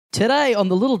Today on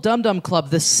the Little Dum Dum Club,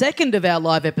 the second of our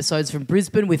live episodes from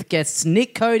Brisbane with guests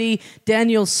Nick Cody,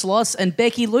 Daniel Sloss and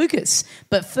Becky Lucas.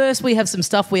 But first we have some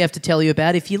stuff we have to tell you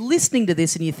about. If you're listening to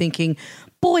this and you're thinking,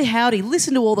 boy howdy,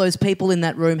 listen to all those people in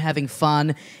that room having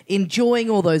fun, enjoying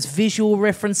all those visual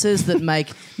references that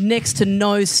make next to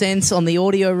no sense on the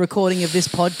audio recording of this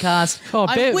podcast.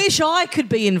 I wish I could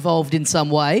be involved in some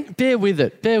way. Bear with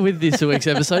it. Bear with this week's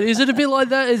episode. Is it a bit like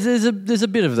that? There's a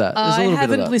bit of that. I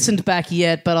haven't listened back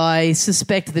yet, but I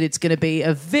suspect that it's going to be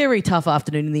a very tough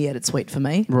afternoon in the edit suite for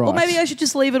me. Right. Or maybe I should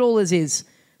just leave it all as is.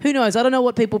 Who knows? I don't know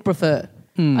what people prefer.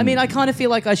 I mean, I kind of feel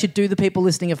like I should do the people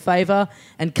listening a favour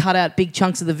and cut out big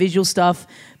chunks of the visual stuff.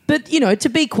 But, you know, to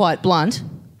be quite blunt,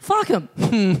 fuck them.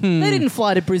 They didn't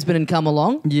fly to Brisbane and come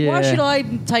along. Yeah. Why should I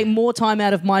take more time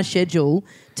out of my schedule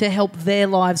to help their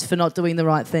lives for not doing the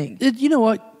right thing? You know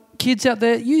what? Kids out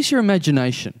there, use your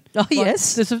imagination. Oh,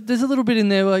 yes. There's a little bit in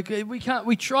there. Like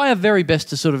we try our very best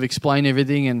to sort of explain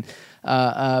everything and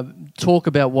talk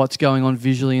about what's going on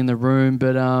visually in the room.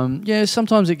 But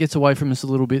sometimes it gets away from us a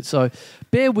little bit. So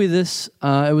bear with us.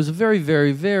 It was a very,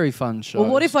 very, very fun show. Well,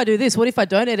 what if I do this? What if I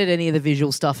don't edit any of the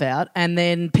visual stuff out and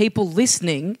then people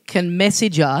listening can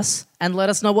message us and let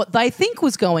us know what they think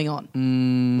was going on?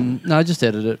 No, just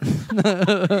edit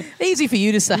it. Easy for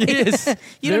you to say. Yes,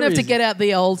 You don't have to get out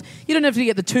the old... You don't have to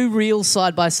get the two reels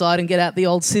side by side and get out the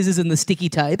old scissors and the sticky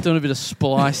tape. Doing a bit of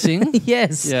splicing.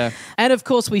 Yes. Yeah. And, of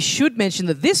course, we should mention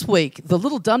that this week, the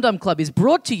Little Dum Dum Club is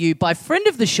brought to you by friend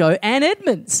of the show, Anne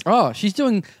Edmonds. Oh, she's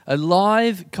doing a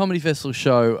live comedy festival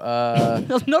show.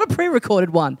 Not a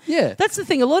pre-recorded one. Yeah. That's the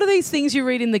thing. A lot of these things you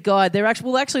read in the guide, there are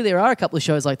a couple of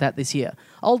shows like that this year.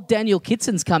 Old Daniel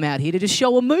Kitson's come out here to just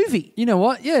show a movie. You know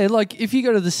what? Yeah, like if you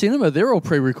go to the cinema, they're all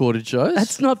pre-recorded shows.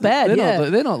 That's not bad,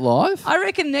 They're not live. I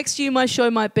reckon next year my show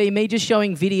might be me just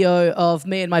showing video of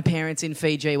me and my parents in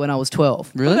Fiji when I was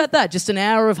 12. Really? What about that? Just an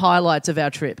hour of highlights of our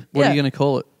trip. What are you going to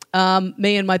call it?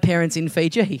 Me and my parents in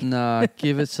Fiji. No,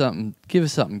 give us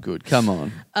something good. Come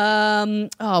on.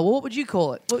 What would you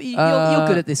call it? Well, you're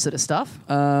good at this sort of stuff.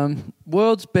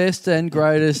 World's best and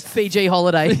greatest Fiji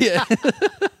holiday. Yeah.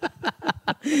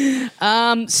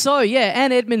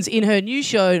 Anne Edmonds in her new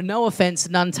show, No Offence,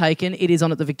 None Taken. It is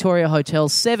on at the Victoria Hotel,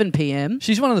 7 p.m.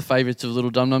 She's one of the favourites of Little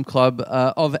Dum Dum Club,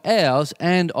 of ours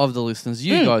and of the listeners.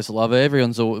 You guys love her.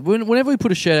 Everyone's whenever we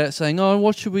put a shout out saying, "Oh,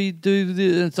 what should we do?"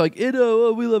 It's like Edo.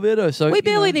 Oh, we love Edo. So we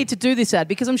barely need to do this ad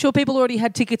because I'm sure people already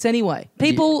had tickets anyway.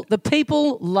 The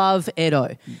people love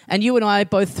Edo, and you and I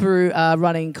both through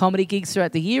running comedy gigs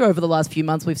throughout the year. Over the last few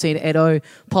months, we've seen Edo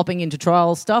popping into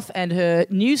trial stuff, and her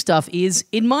new stuff is,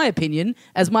 in my opinion,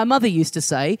 as my mother used to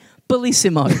say,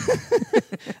 bellissimo.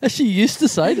 As she used to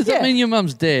say, does that mean your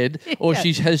mum's dead, or Yeah.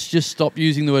 she has just stopped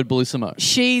using the word bellissimo?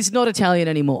 She's not Italian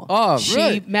anymore. Oh, she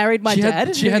right. married my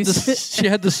dad. She had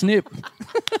the snip.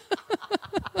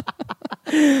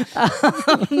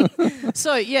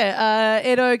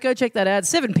 Edo, go check that out.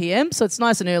 7 p.m, so it's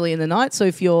nice and early in the night.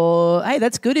 So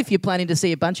that's good if you're planning to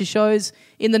see a bunch of shows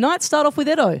in the night, start off with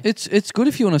Edo. It's good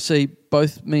if you want to see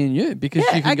both me and you, because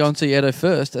you can go and see Edo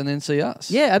first and then see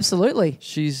us. Yeah, absolutely.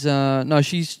 She's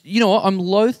you know what? I'm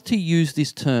loath to use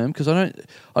this term because I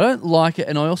don't like it,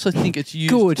 and I also think it's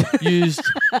used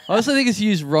I also think it's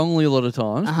used wrongly a lot of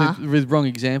times with wrong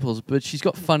examples. But she's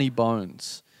got funny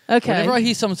bones. Okay. Whenever I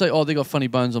hear someone say, "Oh, they got funny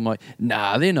bones," I'm like,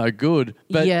 "Nah, they're no good."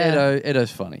 But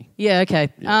Edo's funny. Yeah. Okay.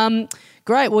 Yeah.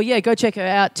 Great. Well, go check her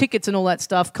out. Tickets and all that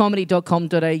stuff,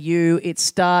 comedy.com.au. It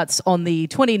starts on the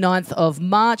 29th of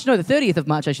March, the 30th of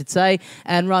March, I should say,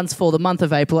 and runs for the month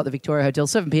of April at the Victoria Hotel,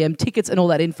 7 p.m. Tickets and all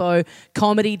that info,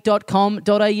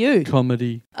 comedy.com.au.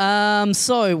 Comedy.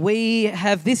 So we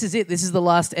have, this is it. This is the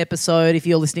last episode if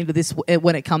you're listening to this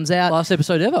when it comes out. Last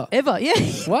episode ever. Ever, yeah.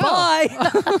 Wow. Bye.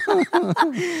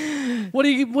 What are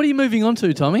you moving on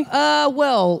to, Tommy?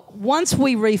 Well, once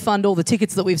we refund all the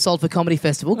tickets that we've sold for Comedy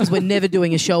Festival, because we're never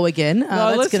doing a show again.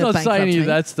 No, let's not say any of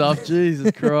that stuff.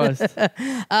 Jesus Christ.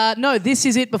 No, this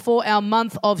is it before our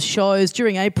month of shows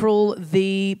during April.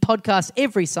 The podcast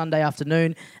every Sunday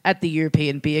afternoon at the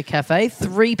European Beer Cafe,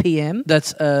 3 p.m.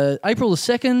 That's April the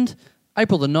 2nd,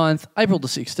 April the 9th, April the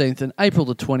 16th and April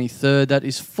the 23rd. That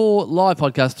is 4 live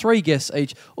podcasts, 3 guests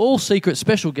each, all secret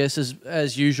special guests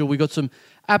as usual. We got some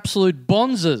absolute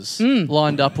bonzers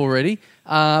lined up already.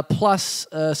 Plus,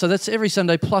 so that's every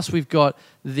Sunday. Plus, we've got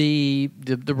the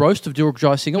roast of Dilruk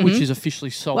Jai Singer, which is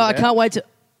officially sold out. I can't wait to...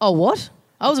 Oh, what?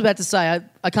 I was about to say,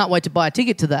 I can't wait to buy a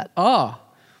ticket to that.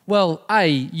 Well, A,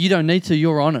 you don't need to.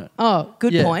 You're on it. Oh,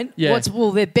 good point. Yeah.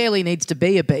 There barely needs to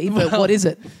be a B, but what is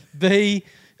it? B...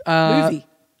 movie.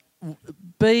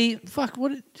 B... Fuck,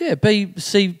 what... Yeah, B,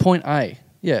 C, point A.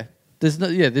 Yeah.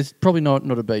 There's probably not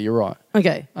a B. You're right.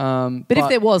 Okay. But if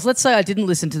there was, let's say I didn't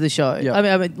listen to the show. Yep.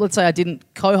 I mean, let's say I didn't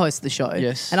co-host the show.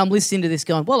 Yes. And I'm listening to this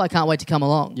going, well, I can't wait to come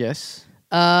along. Yes.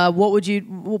 What would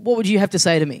you have to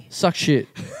say to me? Suck shit.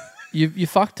 you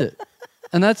fucked it.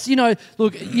 And that's,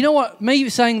 look, you know what? Me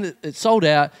saying that it sold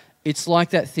out, it's like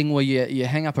that thing where you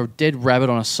hang up a dead rabbit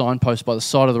on a signpost by the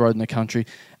side of the road in the country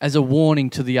as a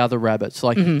warning to the other rabbits.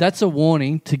 Like, that's a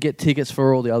warning to get tickets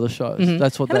for all the other shows.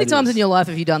 That's what How many that times is. in your life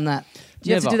have you done that? Do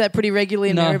you have to Never. do that pretty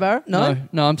regularly in Maryborough? No?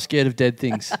 No, I'm scared of dead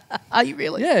things. Are you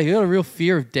really? Yeah, you got a real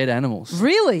fear of dead animals.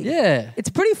 Really? Yeah. It's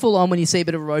pretty full on when you see a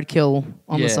bit of roadkill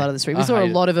on the side of the street. We I saw a hate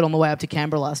it. lot of it on the way up to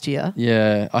Canberra last year.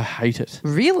 Yeah, I hate it.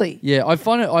 Really? Yeah, I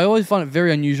always find it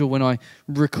very unusual when I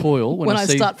recoil. When I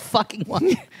start fucking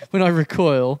one. When I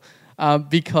recoil,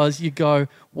 because you go,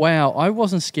 wow, I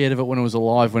wasn't scared of it when it was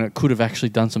alive, when it could have actually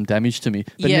done some damage to me.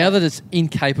 But now that it's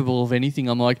incapable of anything,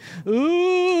 I'm like,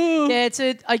 ooh. Yeah,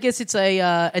 I guess it's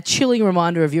a chilling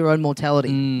reminder of your own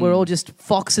mortality. We're all just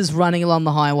foxes running along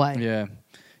the highway.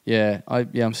 Yeah,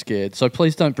 I'm scared. So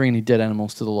please don't bring any dead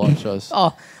animals to the live shows.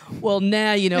 Oh, well,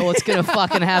 now you know what's going to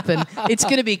fucking happen. It's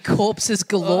going to be corpses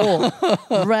galore.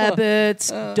 Rabbits,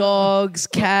 dogs,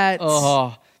 cats.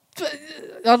 Oh,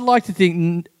 I'd like to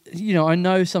think, I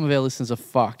know some of our listeners are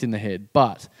fucked in the head,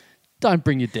 but don't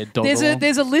bring your dead dog along.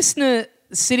 There's a listener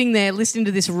sitting there listening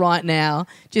to this right now,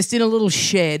 just in a little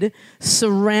shed,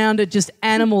 surrounded just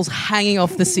animals hanging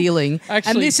off the ceiling.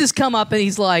 Actually, and this has come up and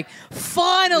he's like,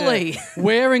 finally! Yeah.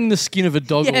 Wearing the skin of a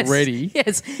dog already.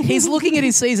 Yes, he's looking at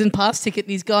his season pass ticket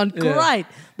and he's gone, great,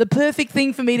 the perfect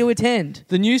thing for me to attend.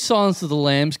 The new Silence of the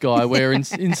Lambs guy, where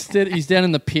instead he's down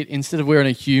in the pit, instead of wearing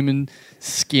a human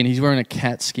skin, he's wearing a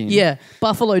cat skin. Yeah,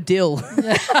 buffalo dill.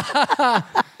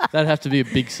 That'd have to be a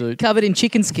big suit. Covered in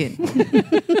chicken skin.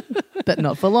 But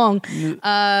not for long.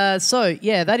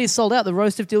 That is sold out. The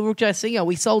Roast of Dilruk J. Singer.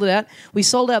 We sold it out. We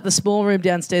sold out the small room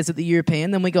downstairs at the European.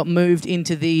 Then we got moved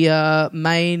into the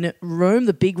main room,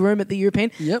 the big room at the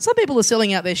European. Yep. Some people are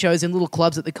selling out their shows in little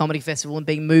clubs at the Comedy Festival and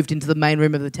being moved into the main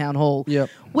room of the Town Hall.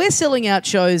 Yep. We're selling out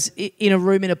shows in a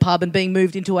room in a pub and being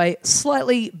moved into a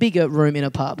slightly bigger room in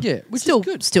a pub. Yeah, which still is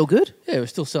good. Still good. Yeah, we're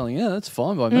still selling. Yeah, that's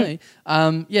fine by me.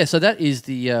 So that is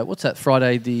the what's that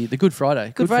Friday? The Good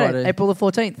Friday. Good Friday, April the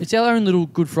 14th. It's our own little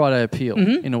Good Friday appeal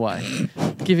in a way,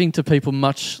 giving to people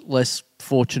much less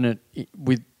fortunate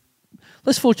with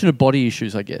less fortunate body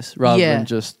issues, I guess, rather than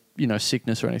just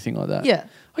sickness or anything like that. Yeah,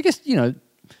 I guess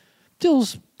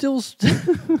Dill's Here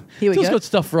we Dill's go. got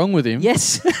stuff wrong with him.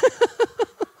 Yes.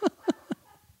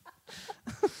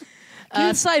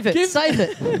 Save it. Save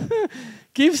it.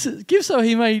 Give so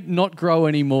he may not grow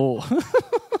anymore.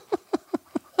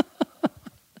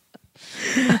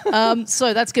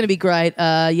 So that's going to be great.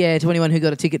 To anyone who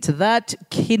got a ticket to that,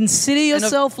 consider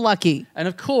yourself lucky. And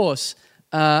of course,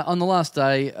 on the last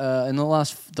day,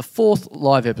 the fourth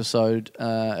live episode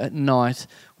at night,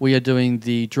 we are doing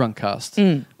the Drunk Cast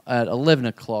at 11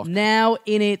 o'clock. Now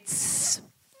in its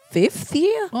fifth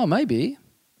year? Oh, maybe.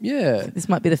 Yeah. This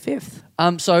might be the fifth.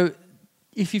 So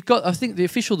if you've got, I think the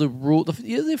official rule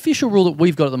that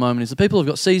we've got at the moment is the people who've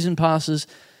got season passes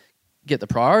get the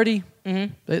priority.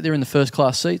 Mm-hmm. They're in the first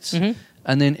class seats. Mm-hmm.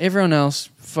 And then everyone else,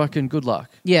 fucking good luck.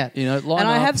 Yeah. Line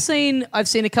I up. have seen, I've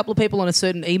seen a couple of people on a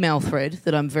certain email thread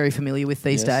that I'm very familiar with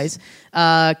these days,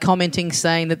 commenting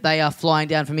saying that they are flying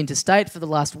down from interstate for the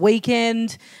last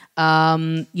weekend. They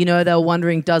were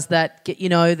wondering, does that get,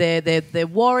 they're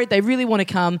worried, they really want to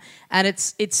come, and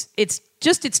it's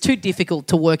too difficult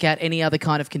to work out any other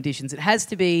kind of conditions. It has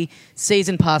to be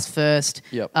season pass first,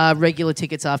 regular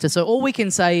tickets after. So all we can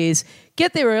say is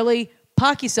get there early,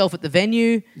 park yourself at the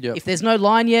venue. Yep. If there's no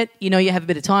line yet, you have a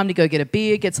bit of time to go get a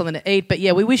beer, get something to eat. But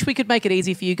yeah, we wish we could make it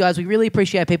easy for you guys. We really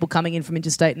appreciate people coming in from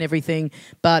interstate and everything.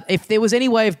 But if there was any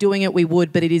way of doing it, we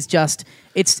would. But it is just,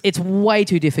 it's way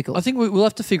too difficult. I think we'll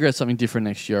have to figure out something different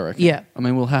next year, I reckon. Yeah. I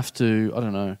mean, we'll have to, I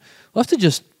don't know, we'll have to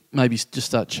just maybe just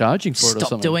start charging for it or something.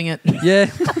 Stop doing it.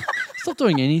 Yeah. Stop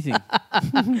doing anything.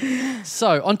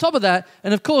 So, on top of that,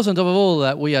 and of course on top of all of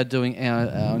that, we are doing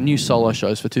our new solo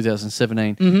shows for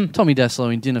 2017. Mm-hmm. Tommy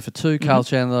Daslow in Dinner for Two, Carl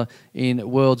Chandler in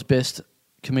World's Best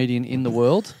Comedian in the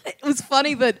World. It was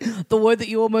funny that the word that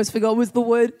you almost forgot was the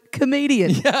word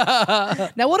comedian. Yeah.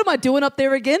 Now, what am I doing up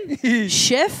there again?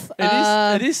 Chef?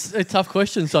 It is a tough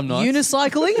question some nights.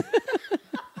 Unicycling?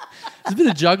 There's a bit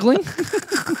of juggling.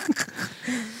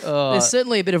 There's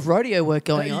certainly a bit of rodeo work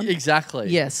going on. Exactly.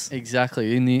 Yes.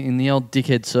 Exactly. In the old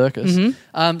dickhead circus.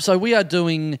 Mm-hmm. So we are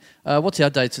doing, what's our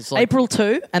dates? It's like April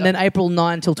 2 and then April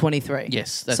 9 till 23.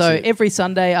 Yes, that's so it. every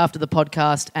Sunday after the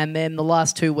podcast, and then the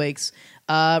last 2 weeks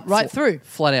right through.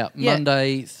 Flat out. Yeah.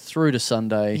 Monday through to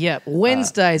Sunday. Yeah,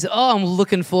 Wednesdays. I'm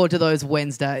looking forward to those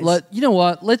Wednesdays. You know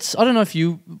what? I don't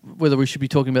know whether we should be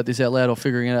talking about this out loud or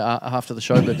figuring it out after the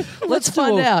show, but Let's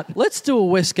find out. Let's do a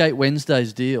Westgate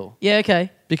Wednesdays deal. Yeah,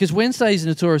 okay. Because Wednesday is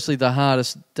notoriously the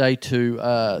hardest day to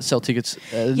sell tickets.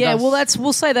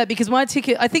 We'll say that because my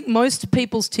ticket, I think most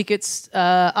people's tickets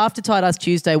after Tight Ass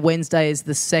Tuesday, Wednesday is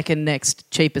the second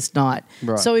next cheapest night.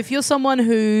 Right. So if you're someone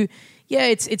who,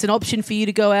 it's an option for you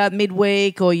to go out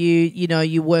midweek, or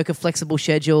you work a flexible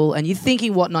schedule and you're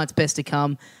thinking what night's best to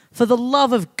come. For the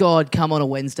love of God, come on a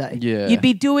Wednesday. Yeah.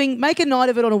 Make a night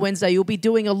of it on a Wednesday. You'll be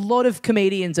doing a lot of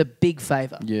comedians a big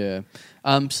favour. Yeah.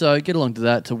 So get along to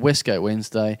that, to Westgate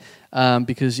Wednesday,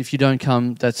 because if you don't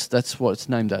come, that's what it's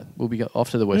named at. We'll be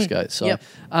off to the Westgate. So,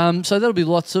 Yep. So that'll be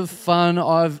lots of fun.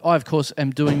 I of course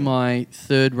am doing my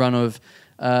third run of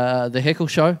the Heckle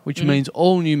Show, which means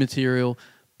all new material,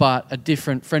 but a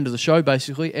different friend of the show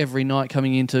basically every night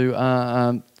coming in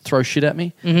to throw shit at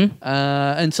me,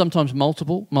 and sometimes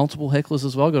multiple hecklers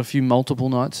as well. Got a few multiple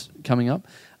nights coming up,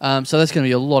 so that's going to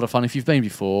be a lot of fun. If you've been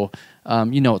before,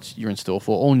 you know what you're in store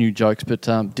for. All new jokes, but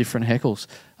different heckles.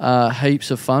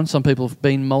 Heaps of fun. Some people have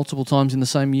been multiple times in the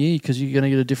same year because you're going to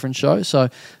get a different show. So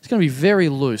it's going to be very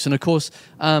loose. And of course,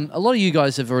 a lot of you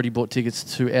guys have already bought tickets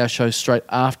to our show straight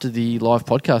after the live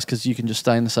podcast because you can just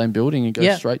stay in the same building and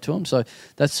go straight to them. So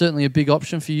that's certainly a big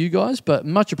option for you guys, but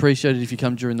much appreciated if you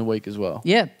come during the week as well.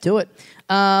 Yeah, do it.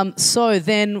 So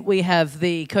then we have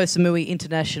the Koh Samui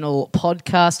International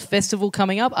Podcast Festival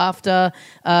coming up after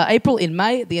April in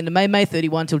May, at the end of May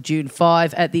 31 till June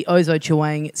 5 at the Ozo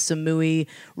Chewang Samui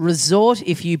Resort.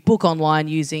 If you book online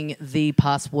using the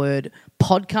password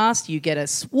podcast, you get a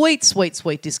sweet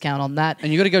discount on that.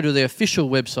 And you got to go to their official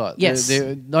website. Yes.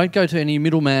 Don't go to any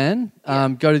middleman.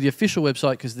 Go to the official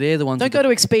website because they're the ones. Don't go to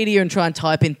Expedia and try and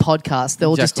type in podcast.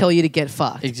 They'll just tell you to get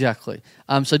fucked. Exactly.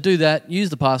 So do that. Use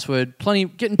the password.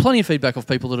 Getting plenty of feedback of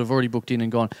people that have already booked in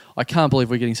and gone, I can't believe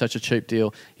we're getting such a cheap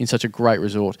deal in such a great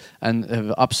resort, and have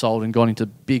upsold and gone into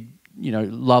big,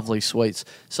 lovely suites.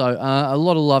 So a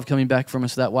lot of love coming back from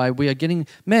us that way. We are getting,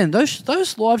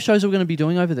 those live shows that we're going to be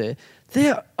doing over there,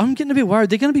 I'm getting a bit worried.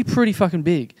 They're going to be pretty fucking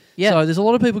big. Yeah. So there's a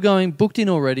lot of people booked in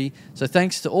already. So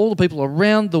thanks to all the people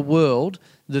around the world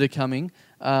that are coming.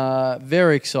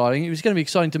 Very exciting. It was going to be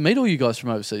exciting to meet all you guys from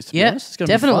overseas, to be honest. It's going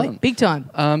to definitely. be fun. Big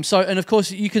time. And of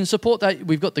course, you can support that.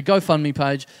 We've got the GoFundMe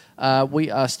page.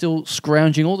 We are still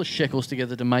scrounging all the shekels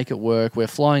together to make it work. We're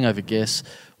flying over guests.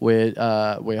 We're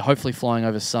hopefully flying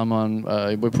over someone.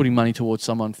 We're putting money towards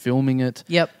someone filming it.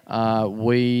 Yep.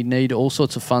 We need all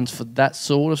sorts of funds for that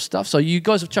sort of stuff. So you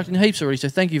guys have chucked in heaps already, so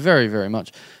thank you very, very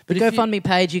much. But the GoFundMe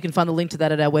page, you can find a link to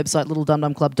that at our website,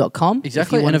 littledumdumclub.com.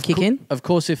 Exactly. If you want to kick in. Of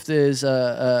course, if there's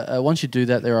once you do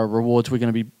that, there are rewards. We're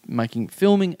going to be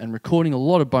filming and recording a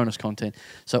lot of bonus content.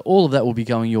 So all of that will be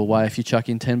going your way if you chuck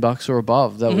in $10 or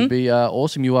above. That would be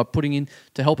awesome. You are putting in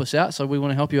to help us out, so we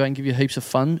want to help you out and give you heaps of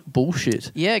fun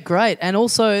bullshit. Yeah, great. And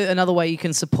also another way you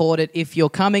can support it if you're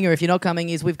coming or if you're not coming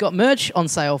is we've got merch on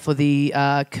sale for the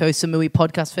Koh Samui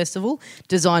Podcast Festival,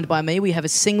 designed by me. We have a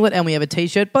singlet and we have a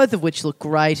T-shirt, both of which look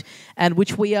great, and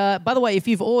which we are, by the way, if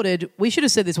you've ordered, we should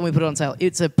have said this when we put it on sale.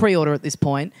 It's a pre-order at this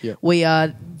point. Yep. We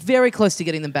are very close to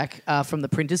getting them back from the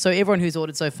printers. So everyone who's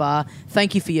ordered so far,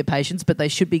 thank you for your patience, but they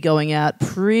should be going out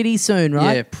pretty soon,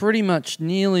 right? Yeah, pretty much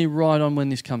nearly right on when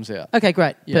this comes out. Okay,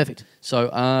 great. Yeah. Perfect.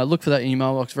 So look for that in your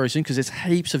mailbox very soon because there's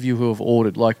heaps of you who have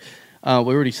ordered. We're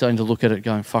already starting to look at it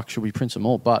going, fuck, should we print some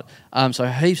more? But so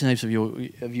heaps and heaps of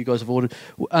you guys have ordered,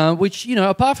 which,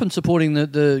 apart from supporting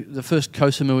the first Koh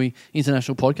Samui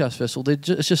International Podcast Festival,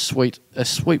 it's just a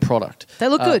sweet product. They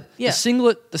look good, yeah.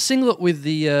 The singlet with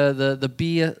the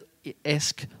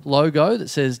beer-esque logo that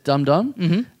says Dum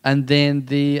Dum, and then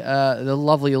the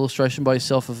lovely illustration by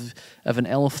yourself of an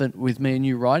elephant with me and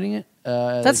you riding it.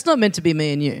 That's not meant to be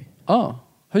me and you. Oh,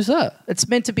 who's that? It's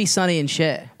meant to be Sonny and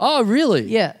Cher. Oh, really?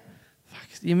 Yeah.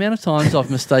 The amount of times I've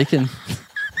mistaken...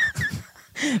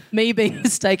 Me being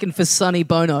mistaken for Sonny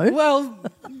Bono. Well,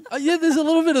 yeah, there's a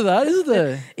little bit of that, isn't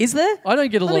there? Is there? I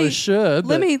don't get a lot of Cher.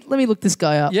 Let me look this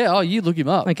guy up. Yeah, you look him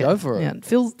up. Okay. Go for it. Yeah,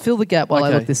 fill the gap while I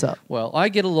look this up. Well, I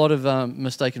get a lot of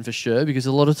mistaken for Cher because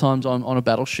a lot of times I'm on a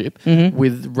battleship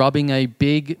with rubbing a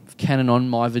big cannon on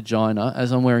my vagina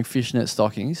as I'm wearing fishnet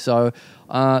stockings. So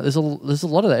there's a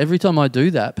lot of that. Every time I do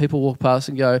that, people walk past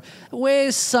and go,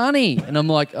 "Where's Sonny?" And I'm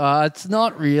like, "It's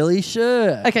not really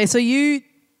Cher." Okay, so you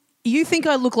think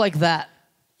I look like that?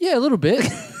 Yeah, a little bit.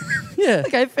 Yeah.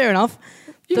 Okay, fair enough.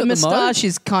 The moustache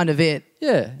is kind of it.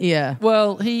 Yeah. Yeah.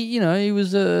 Well, he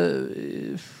was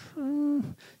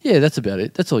yeah, that's about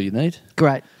it. That's all you need.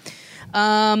 Great.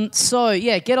 So,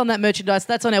 get on that merchandise.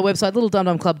 That's on our website,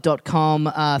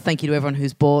 littledumdumclub.com. Thank you to everyone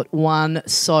who's bought one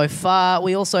so far.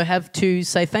 We also have to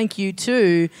say thank you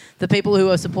to the people who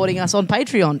are supporting us on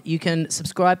Patreon. You can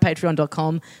subscribe,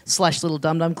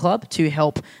 patreon.com/littledumdumclub to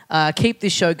help keep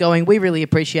this show going. We really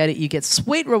appreciate it. You get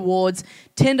sweet rewards.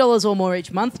 $10 or more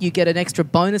each month, you get an extra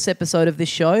bonus episode of this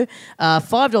show.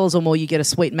 $5 or more, you get a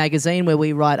sweet magazine where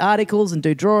we write articles and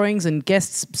do drawings and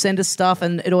guests send us stuff,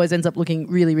 and it always ends up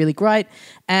looking really, really great.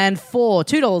 And for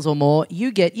 $2 or more,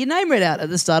 you get your name read out at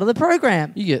the start of the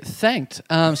program. You get thanked.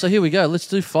 So here we go. Let's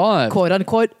do 5. Quote,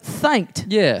 unquote, thanked.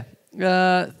 Yeah.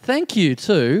 Thank you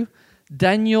to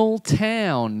Daniel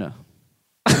Town.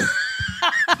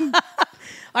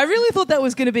 I really thought that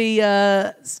was going to be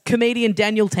comedian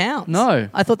Daniel Towns. No.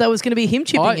 I thought that was going to be him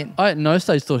chipping in. I at no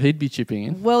stage thought he'd be chipping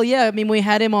in. Well, yeah, I mean, we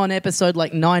had him on episode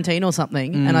 19 or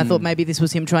something, and I thought maybe this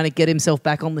was him trying to get himself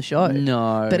back on the show.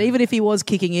 No. But even if he was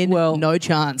kicking in, no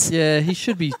chance. Yeah, he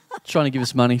should be trying to give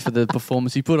us money for the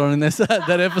performance he put on in that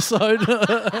episode.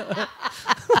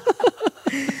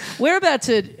 We're about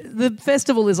to... The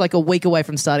festival is like a week away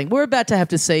from starting. We're about to have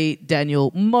to see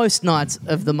Daniel most nights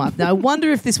of the month. Now, I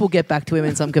wonder if this will get back to him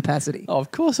in some capacity. Oh,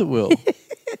 of course it will.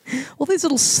 All these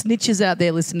little snitches out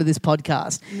there listening to this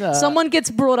podcast. No. Someone gets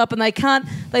brought up and they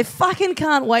fucking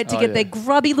can't wait to get their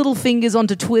grubby little fingers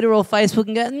onto Twitter or Facebook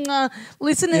and go,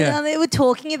 listen to they were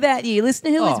talking about you.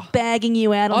 Listen to who was bagging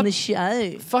you out on the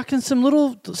show. Fucking some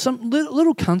little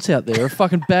cunts out there have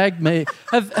fucking bagged me,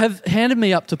 have handed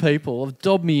me up to people, have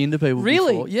dobbed me into people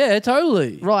Really? before. Yeah,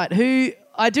 totally. Right,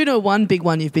 I do know one big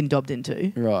one you've been dobbed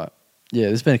into. Right. Yeah,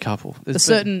 there's been a couple. A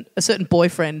certain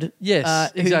boyfriend.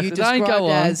 Yes, who exactly. you described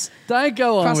as Don't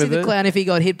go on Krusty with the it. Clown if he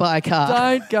got hit by a car.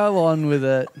 Don't go on with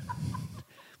it.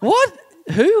 What?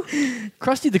 Who?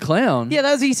 Krusty the Clown? Yeah,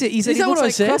 that was he said. He said Is he that looks what I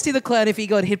like said? Krusty the Clown if he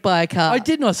got hit by a car. I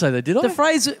did not say that, did I? The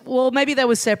phrase, well, maybe they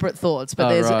were separate thoughts, but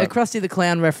there's right. a Krusty the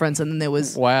Clown reference, and then there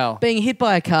was Wow. being hit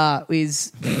by a car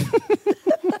is...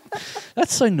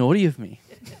 That's so naughty of me.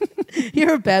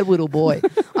 You're a bad little boy.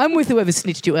 I'm with whoever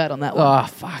snitched you out on that one. Oh,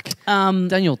 fuck.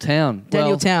 Daniel Town.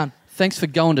 Daniel Town. Thanks for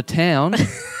going to town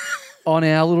on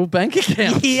our little bank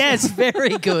account. Yes,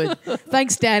 very good.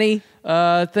 Thanks, Danny.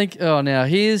 Now,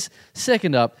 here's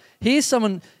second up. Here's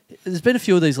someone... There's been a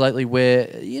few of these lately where,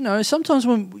 sometimes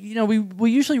when,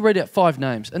 we usually read out 5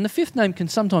 names, and the 5th name can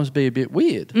sometimes be a bit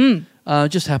weird. It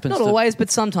just happens. Not always, but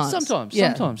sometimes. Sometimes.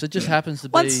 It just happens to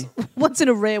be... Once in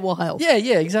a rare while.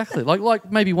 Yeah, exactly.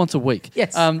 Like maybe once a week.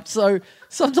 Yes. So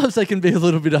sometimes they can be a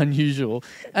little bit unusual.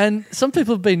 And some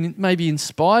people have been maybe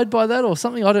inspired by that or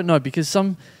something. I don't know, because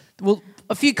a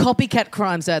few copycat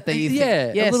crimes out there, you think?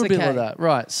 Yeah, yes, a little bit like that.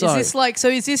 Right. So is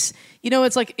this,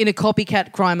 it's like in a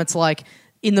copycat crime, it's like...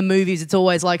 In the movies, it's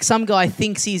always like some guy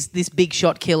thinks he's this big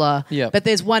shot killer, but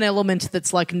there's one element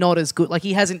that's like not as good. Like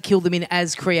he hasn't killed them in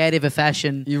as creative a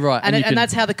fashion. You're right. And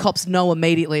that's how the cops know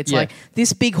immediately. It's like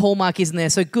this big hallmark isn't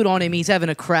there, so good on him. He's having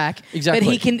a crack.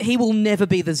 Exactly. But he will never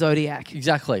be the Zodiac.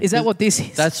 Exactly. Is that what this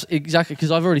is? That's exactly,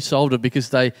 because I've already solved it, because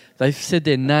they've said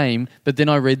their name, but then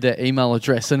I read their email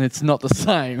address and it's not the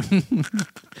same.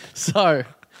 So,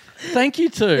 thank you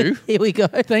to... Here we go.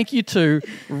 Thank you to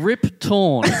Rip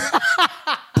Torn.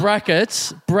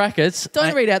 brackets.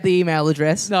 Don't read out the email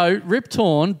address. No, Rip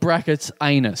Torn, brackets,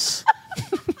 anus.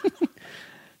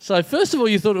 So, first of all,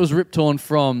 you thought it was Rip Torn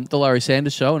from the Larry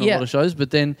Sanders Show and a lot of shows,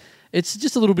 but then it's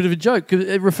just a little bit of a joke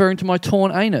referring to my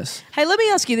torn anus. Hey, let me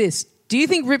ask you this. Do you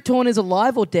think Rip Torn is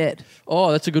alive or dead?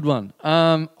 Oh, that's a good one.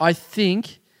 I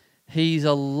think he's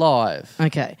alive.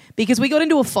 Okay. Because we got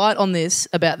into a fight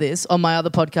about this on my other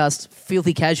podcast,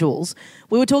 Filthy Casuals.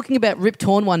 We were talking about Rip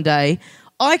Torn one day.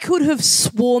 I could have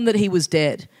sworn that he was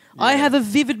dead. Yeah. I have a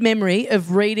vivid memory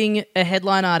of reading a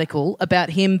headline article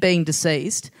about him being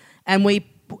deceased, and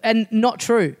not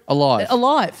true.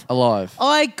 Alive.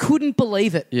 I couldn't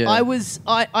believe it. Yeah. I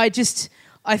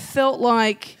felt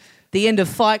like the end of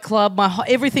Fight Club.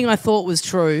 Everything I thought was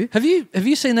true. Have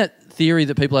you seen that theory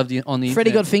that people have on the Freddie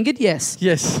internet? got fingered? Yes.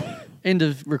 Yes. End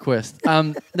of request.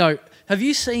 No. Have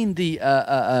you seen the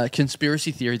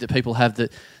conspiracy theory that people have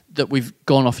that we've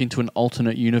gone off into an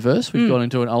alternate universe? We've gone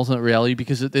into an alternate reality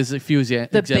because there's a few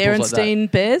examples like that. The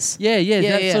Berenstain Bears? Yeah,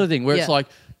 that sort of thing, where it's like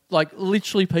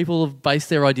literally people have based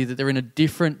their idea that they're in a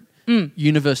different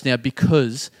universe now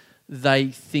because they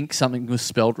think something was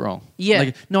spelled wrong. Yeah.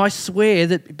 Like, no, I swear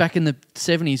that back in the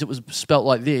 70s it was spelt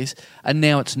like this and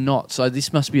now it's not. So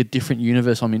this must be a different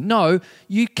universe I'm in. No,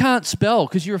 you can't spell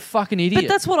because you're a fucking idiot. But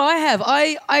that's what I have.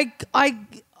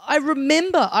 I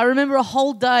remember a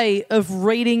whole day of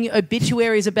reading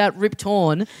obituaries about Rip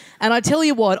Torn, and I tell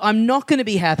you what, I'm not going to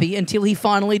be happy until he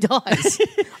finally dies.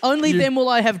 Only then will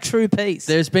I have true peace.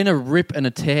 There's been a rip and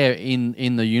a tear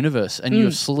in the universe, and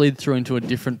you've slid through into a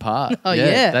different part. Oh,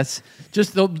 yeah. That's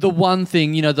just the one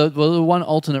thing, the one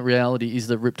alternate reality is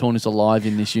that Rip Torn is alive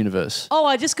in this universe. Oh,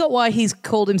 I just got why he's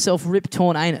called himself Rip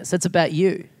Torn Anus. That's about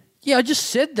you. Yeah, I just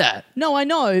said that. No, I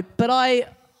know, but I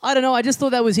don't know. I just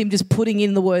thought that was him just putting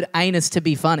in the word anus to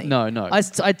be funny. No.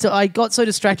 I got so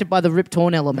distracted by the Rip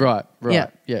Torn element. Right.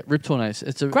 Yeah, Rip Torn Ace.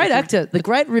 It's a great actor, the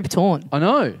great Rip Torn. I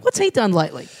know. What's he done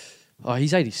lately? Oh,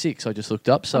 he's 86. I just looked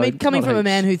up. So I mean, coming from a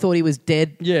man who thought he was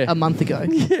dead a month ago.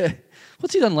 Yeah.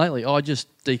 What's he done lately? Oh, I just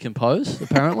decompose,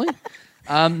 apparently.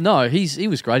 No, he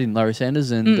was great in Larry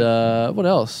Sanders and what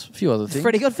else? A few other things.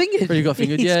 Freddie Got Fingered.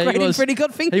 Yeah, great in Freddie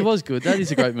Got Fingered. He was good. That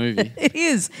is a great movie. It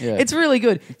is. Yeah. It's really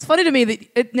good. It's funny to me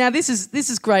that now this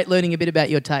is great learning a bit about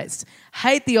your tastes.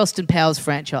 Hate the Austin Powers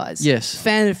franchise. Yes.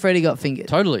 Fan of Freddie Got Fingered.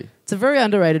 Totally. It's a very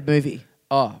underrated movie.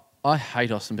 Oh, I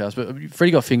hate Austin Powers, but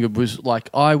Freddie Got Fingered was like,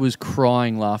 I was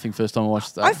crying laughing first time I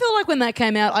watched that. I feel like when that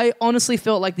came out, I honestly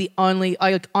felt like I'm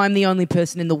the only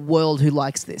person in the world who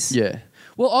likes this. Yeah.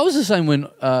 Well, I was the same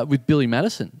with Billy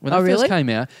Madison. When that first came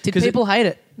out. Did people hate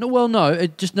it? No,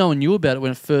 just no one knew about it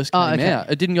when it first came out.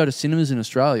 It didn't go to cinemas in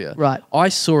Australia. Right. I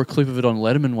saw a clip of it on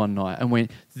Letterman one night and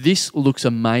went, this looks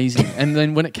amazing. And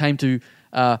then when it came to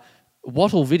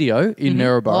Wattle Video in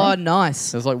Maryborough. Oh,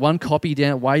 nice. There was like one copy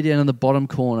way down in the bottom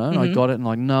corner, and I got it, and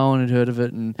like no one had heard of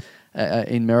it, and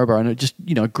in Maryborough, and it just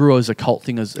grew as a cult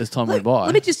thing as time went by.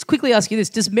 Let me just quickly ask you this: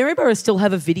 does Maryborough still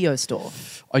have a video store?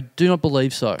 I do not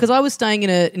believe so. Because I was staying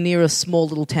near a small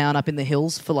little town up in the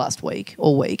hills for last week,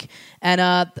 and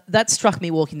that struck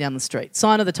me walking down the street.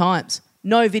 Sign of the times.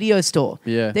 No video store.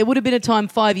 Yeah. There would have been a time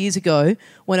 5 years ago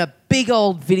when a big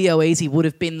old Video Easy would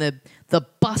have been the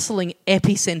bustling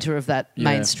epicenter of that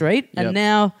main street, and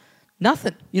now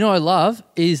nothing. You know what I love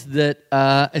is that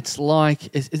it's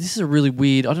like, this is a really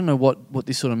weird, I don't know what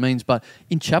this sort of means, but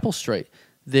in Chapel Street,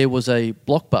 there was a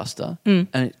Blockbuster and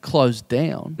it closed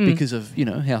down because of,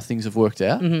 how things have worked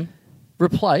out,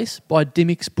 replaced by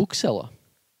Dimmick's Bookseller.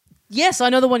 Yes, I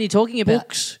know the one you're talking about.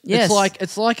 Books. Yes.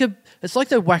 It's like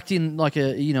they whacked in like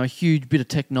a huge bit of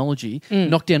technology,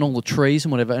 knocked down all the trees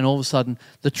and whatever, and all of a sudden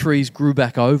the trees grew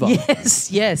back over.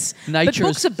 Yes. But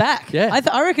books are back. Yeah.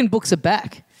 I reckon books are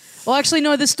back. Well, actually,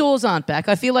 no, the stores aren't back.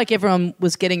 I feel like everyone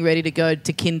was getting ready to go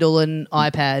to Kindle and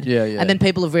iPad. Yeah. And then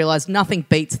people have realised nothing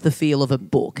beats the feel of a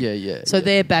book. Yeah. So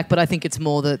they're back, but I think it's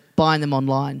more that buying them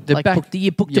online. They're back.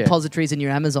 Your book depositories and your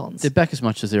Amazons. They're back as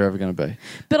much as they're ever going to be.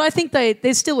 But I think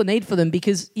there's still a need for them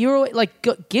because you're always,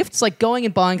 gifts, like going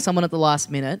and buying someone at the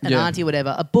last minute, an auntie,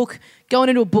 whatever, a book, going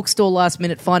into a bookstore last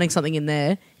minute, finding something in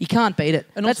there, you can't beat it.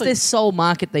 And that's their sole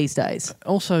market these days.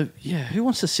 Also, who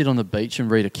wants to sit on the beach and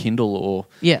read a Kindle or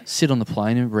sit on the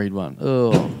plane and read one?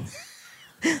 Oh,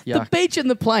 the beach and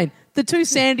the plane, the two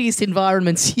sandiest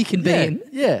environments you can be in.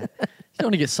 Yeah, you don't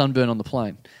want to get sunburn on the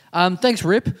plane. Thanks,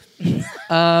 Rip.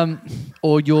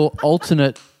 Or your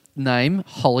alternate name,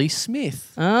 Holly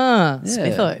Smith.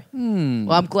 Smitho.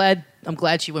 Well, I'm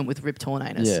glad she went with Rip Torn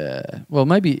Anus. Yeah. Well,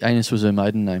 maybe Anus was her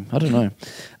maiden name. I don't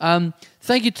know.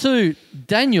 Thank you to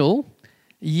Daniel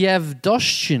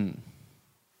Yavdoshin.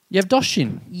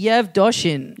 Yavdoshin.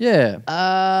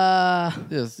 Yeah.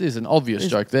 There's an obvious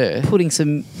joke there. Putting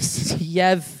some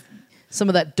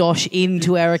of that dosh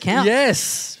into our account.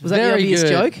 Yes. Was that the obvious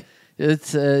joke?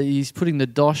 It's he's putting the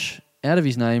dosh out of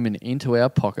his name and into our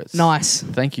pockets. Nice.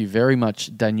 Thank you very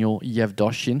much, Daniel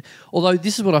Yavdoshin. Although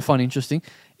this is what I find interesting,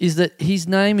 is that his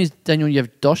name is Daniel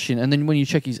Yavdoshin, and then when you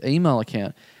check his email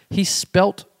account, he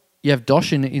spelt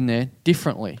Yavdoshin in there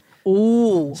differently.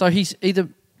 Ooh. So he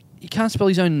can't spell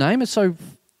his own name. It's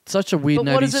such a weird name.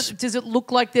 But what is it? Does it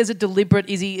look like there's a deliberate?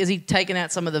 Is he taken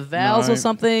out some of the vowels or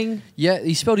something? Yeah,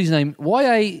 he spelled his name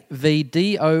Yavdoshin,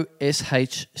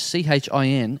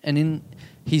 and in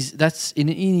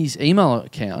his email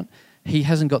account, he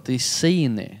hasn't got the C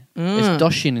in there. It's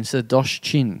Doshin instead of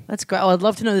Dosh-chin. That's great. I'd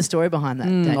love to know the story behind that,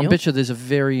 Daniel. I bet you there's a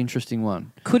very interesting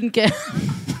one. Didn't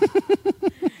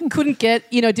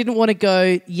want to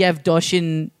go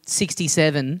Yavdoshin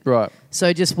 67. Right.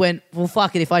 So just went, well,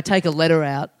 fuck it. If I take a letter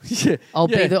out, I'll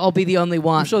be the only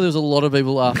one. I'm sure there's a lot of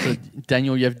people after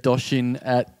Daniel Yavdoshin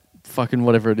at fucking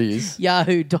whatever it is.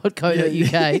 Yahoo.co.uk.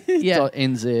 Yeah.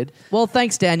 .nz. Well,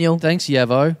 thanks, Daniel. Thanks,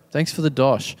 Yavo. Thanks for the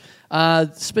dosh.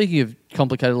 Speaking of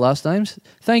complicated last names,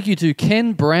 thank you to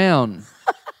Ken Brown.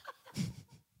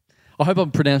 I hope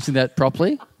I'm pronouncing that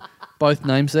properly. Both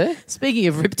names there. Speaking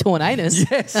of Rip Torn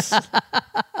Anus. Yes.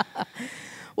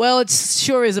 Well, it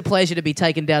sure is a pleasure to be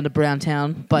taken down to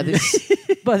Browntown by this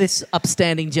by this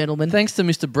upstanding gentleman. Thanks to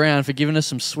Mr. Brown for giving us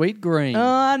some sweet green.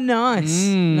 Oh, nice.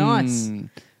 Nice.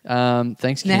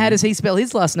 Thanks, Kenny. Now, how does he spell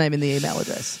his last name in the email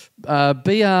address?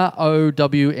 Browneye.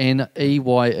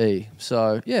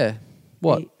 So, yeah.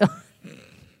 What?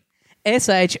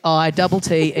 SHITTER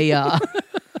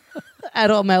at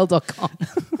hotmail.com.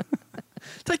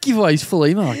 Don't give away his full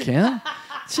email account.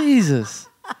 Jesus.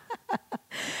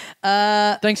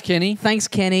 Thanks, Kenny. Thanks,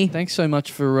 Kenny. Thanks so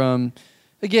much for,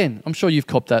 again, I'm sure you've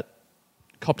copped a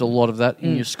lot of that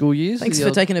in your school years. Thanks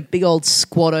for taking a big old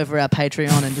squat over our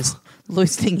Patreon and just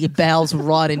loosening your bowels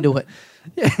right into it.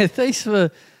 Yeah, thanks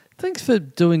for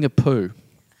doing a poo,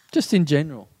 just in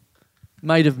general,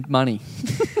 made of money.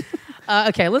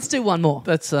 Okay, let's do one more.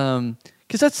 That's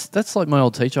because that's like my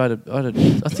old teacher. I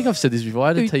think I've said this before. I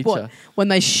had a teacher. What? When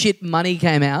they shit money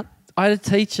came out. I had a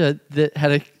teacher that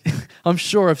had a. I'm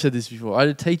sure I've said this before. I had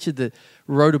a teacher that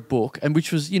wrote a book, and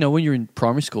which was, when you're in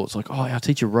primary school, it's like, oh, our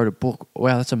teacher wrote a book.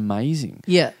 Wow, that's amazing.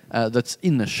 Yeah. That's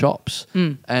in the shops,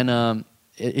 and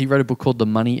he wrote a book called The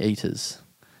Money Eaters,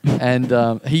 and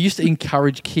he used to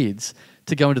encourage kids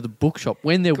to go into the bookshop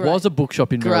when there was a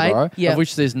bookshop in Marlborough, of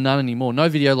which there's none anymore. No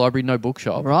video library, no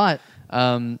bookshop. Right.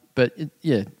 But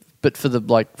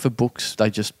for for books,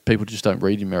 people just don't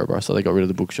read in Marlborough, so they got rid of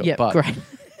the bookshop. Yeah, great.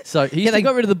 So they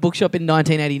got rid of the bookshop in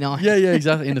 1989. Yeah,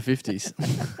 exactly, in the 50s.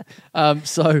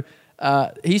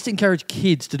 He used to encourage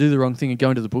kids to do the wrong thing and go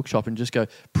into the bookshop and just go,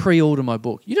 pre-order my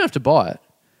book. You don't have to buy it.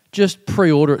 Just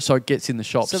pre-order it so it gets in the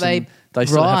shops. So they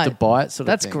sort of have to buy it.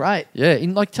 That's great. Yeah,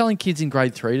 telling kids in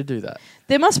grade 3 to do that.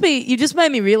 There must be, you just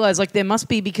made me realise, there must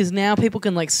be, because now people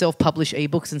can self-publish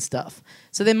ebooks and stuff.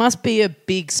 So there must be a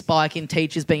big spike in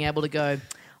teachers being able to go,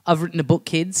 I've written a book,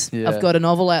 kids. Yeah. I've got a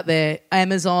novel out there.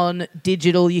 Amazon,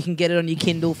 digital, you can get it on your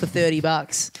Kindle for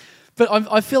 $30. But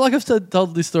I feel like I've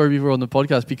told this story before on the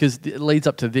podcast because it leads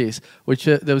up to this, which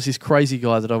there was this crazy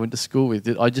guy that I went to school with.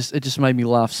 It just made me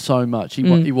laugh so much.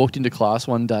 He walked into class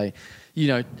one day,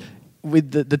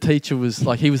 with the teacher was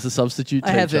he was the substitute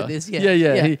teacher. I have heard this, yeah.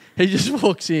 Yeah. He just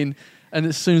walks in, and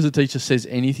as soon as the teacher says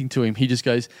anything to him, he just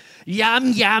goes,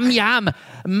 yum, yum, yum,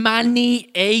 money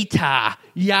eater,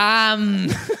 yum.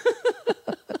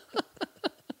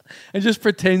 And just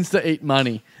pretends to eat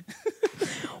money.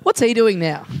 What's he doing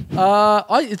now?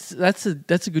 That's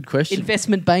a good question.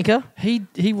 Investment banker?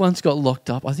 He once got locked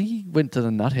up. I think he went to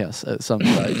the nut house at some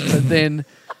stage.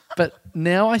 But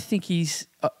now I think he's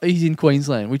in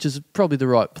Queensland, which is probably the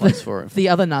right place for him. The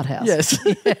other nut house. Yes.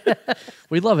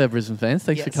 We love our Brisbane fans.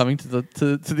 Thanks for coming to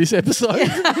this episode.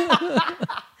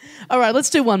 All right, let's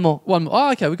do one more.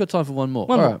 Oh, okay, we've got time for one more.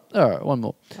 All right, one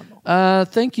more.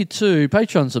 Thank you to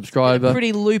Patreon subscriber. A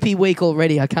pretty loopy week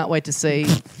already. I can't wait to see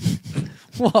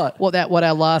what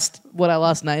our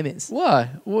last name is. Why?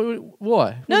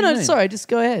 Why? No, sorry, just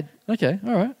go ahead. Okay,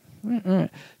 all right.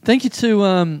 Thank you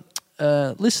to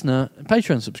listener,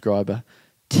 Patreon subscriber,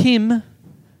 Tim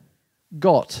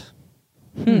Gott.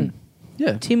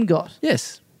 Yeah. Tim Gott.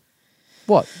 Yes.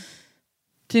 What?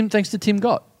 Thanks to Tim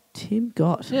Gott. Tim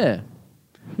Gott. Yeah.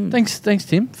 Thanks,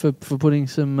 Tim, for putting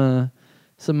some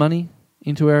money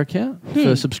into our account,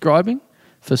 for subscribing,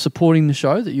 for supporting the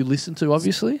show that you listen to,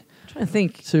 obviously. I'm trying to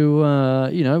think.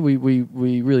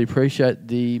 We really appreciate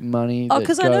the money that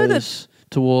goes I know that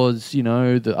towards,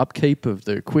 the upkeep of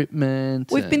the equipment.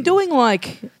 We've been doing the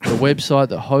website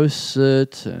that hosts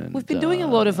it. And, we've been doing a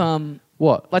lot of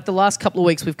what? The last couple of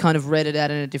weeks, we've kind of read it out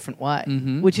in a different way,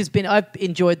 which has been, I've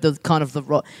enjoyed the kind of the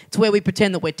role. It's where we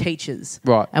pretend that we're teachers,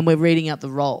 right? And we're reading out the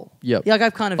role. Yep.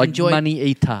 I've kind of enjoyed money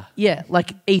eater. Yeah,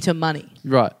 eater money.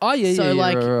 Right. Oh yeah. So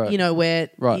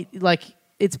right. Where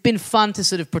it's been fun to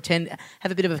sort of pretend,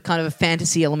 have a bit of a kind of a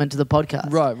fantasy element to the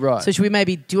podcast. Right. So do you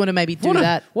want to maybe do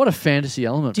that? What a fantasy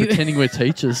element, pretending we're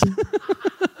teachers.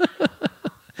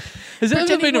 Has there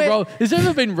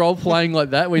ever been role playing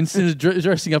like that, where instead of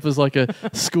dressing up as a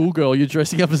schoolgirl, you're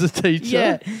dressing up as a teacher?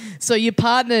 Yeah. So your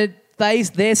partner,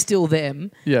 they're still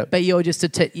them. Yeah. But you're just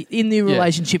in the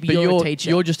relationship. But you're a teacher.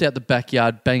 You're just out the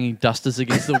backyard banging dusters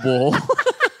against the wall.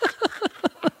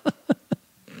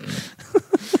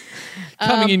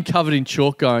 Coming in covered in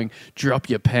chalk, going, "Drop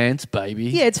your pants, baby."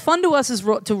 Yeah, it's fun to us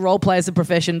to role play as a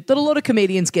profession that a lot of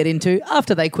comedians get into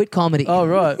after they quit comedy. Oh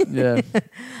right, yeah.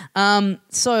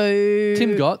 So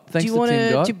Tim Gott, thanks to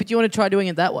Tim Gott. But do you want to try doing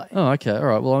it that way? Oh, okay, all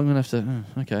right. Well, I'm gonna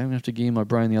have to gear my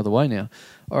brain the other way now.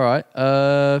 All right,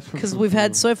 because we've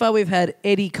had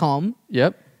Eddie Com.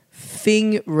 Yep.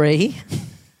 Fing Ree.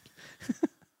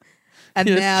 And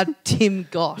now Tim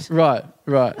Gott. Right.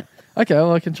 Okay,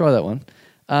 well I can try that one.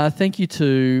 Thank you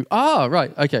to...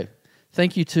 right, okay.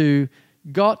 Thank you to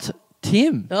Got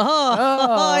Tim.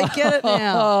 I get it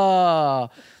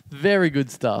now. Very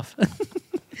good stuff.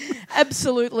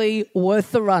 Absolutely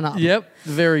worth the run-up. Yep,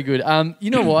 very good. You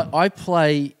know what? I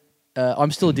play...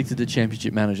 I'm still addicted to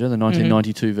Championship Manager, the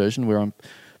 1992 version, where I'm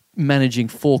managing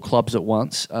 4 clubs at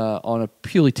once on a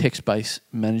purely text-based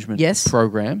management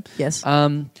program. Yes.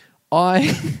 I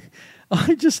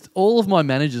just, all of my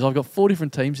managers, I've got 4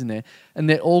 different teams in there, and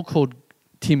they're all called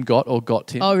Tim Gott or Got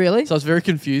Tim. Oh, really? So it's very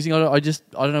confusing. I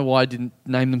don't know why I didn't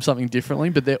name them something differently,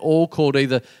 but they're all called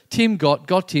either Tim Gott,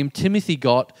 Got Tim, Timothy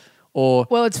Gott, or...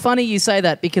 Well, it's funny you say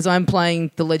that because I'm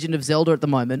playing The Legend of Zelda at the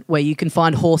moment, where you can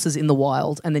find horses in the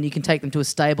wild and then you can take them to a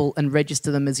stable and register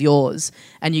them as yours,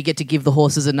 and you get to give the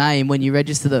horses a name when you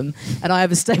register them. And I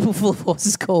have a stable full of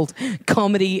horses called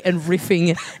Comedy and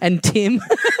Riffing and Tim.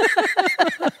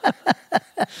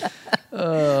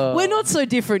 We're not so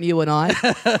different, you and I.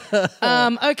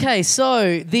 Okay,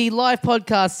 so the live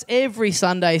podcasts every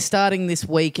Sunday starting this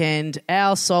weekend.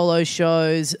 Our solo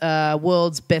shows,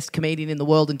 World's Best Comedian in the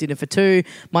World and Dinner for Two.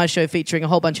 My show featuring a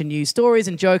whole bunch of news stories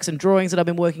and jokes and drawings that I've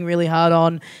been working really hard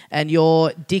on. And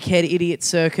your Dickhead Idiot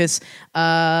Circus.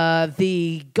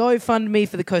 The GoFundMe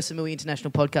for the Koh Samui International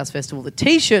Podcast Festival. The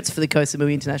T-shirts for the Koh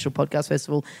Samui International Podcast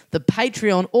Festival. The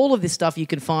Patreon. All of this stuff you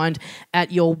can find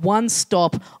at your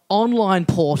one-stop online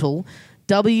portal,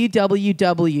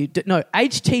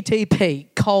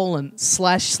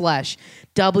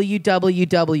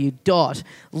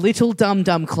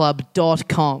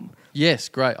 http://www.littledumdumclub.com. Yes,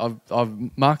 great.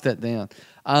 I've marked that down.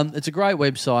 It's a great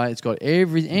website. It's got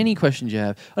any questions you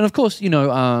have, and of course, go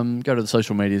to the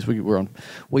social medias.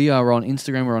 We are on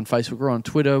Instagram. We're on Facebook. We're on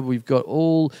Twitter. We've got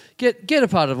all get a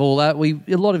part of all that.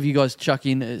 A lot of you guys chuck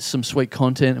in some sweet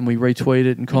content, and we retweet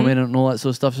it and comment it and all that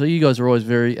sort of stuff. So you guys are always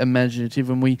very imaginative,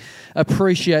 and we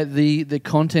appreciate the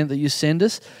content that you send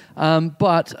us.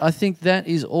 But I think that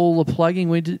is all the plugging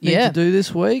we need to do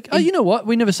this week. Oh, you know what?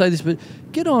 We never say this, but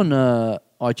get on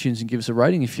iTunes and give us a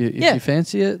rating if you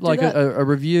fancy it, like a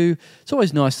review. It's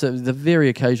always nice that the very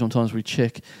occasional times we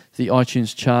check the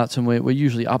iTunes charts and we're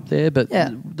usually up there, but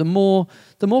the more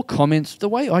comments, the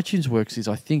way iTunes works is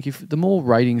I think if the more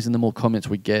ratings and the more comments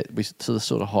we get, the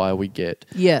sort of higher we get.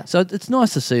 Yeah. So it's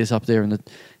nice to see us up there in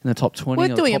the top 20.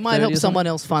 We're doing it. Might help someone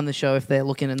else find the show if they're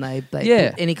looking and they put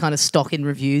any kind of stock in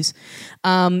reviews.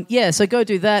 So go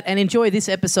do that and enjoy this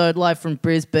episode live from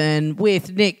Brisbane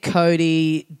with Nick,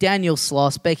 Cody, Daniel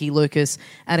Sloss, Becky Lucas,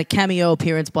 and a cameo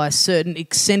appearance by a certain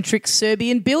eccentric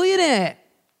Serbian billionaire.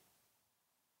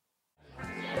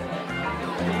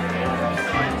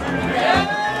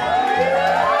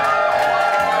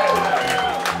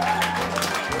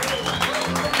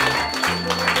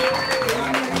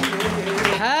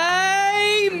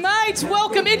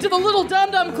 Welcome into the Little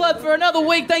Dum Dum Club for another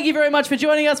week. Thank you very much for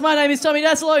joining us. My name is Tommy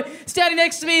Dasilo. Standing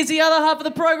next to me is the other half of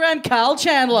the program, Carl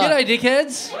Chandler. G'day,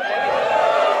 dickheads.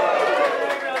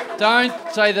 Don't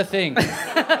say the thing.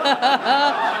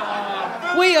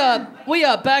 We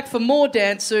are back for more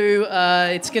Dantsu.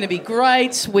 It's going to be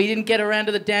great. We didn't get around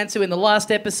to the Dantsu in the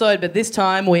last episode, but this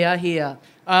time we are here.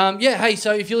 Hey,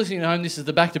 so if you're listening at home, this is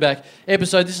the back-to-back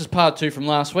episode. This is part 2 from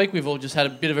last week. We've all just had a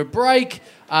bit of a break.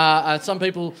 Some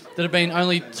people that have been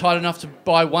only tight enough to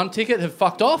buy one ticket have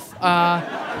fucked off.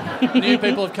 New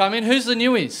people have come in. Who's the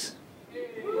newies?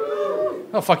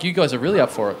 Oh, fuck, you guys are really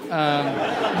up for it.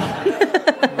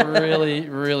 Really,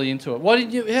 really into it. Why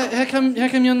didn't you? How come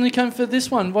you only come for this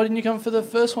one? Why didn't you come for the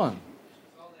first one?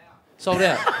 Sold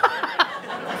out.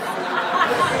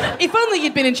 If only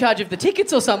you'd been in charge of the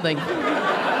tickets or something.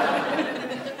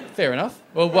 Fair enough.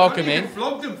 Well, welcome in.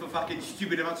 Flogged them for fucking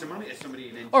stupid amounts of money to somebody.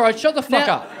 And then... All right, shut the fuck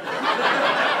up.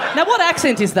 Now, what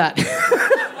accent is that?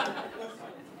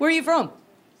 Where are you from?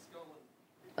 Scotland.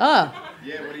 Ah.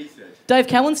 Yeah, what he said. Dave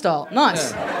Cowan style.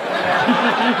 Nice.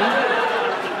 Yeah.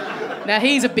 Now,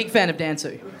 he's a big fan of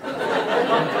Dantsu.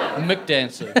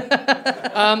 McDansu.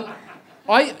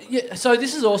 So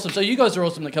this is awesome. So you guys are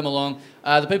awesome that come along.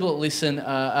 The people that listen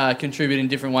contribute in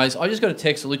different ways. I just got a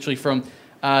text literally from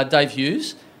Dave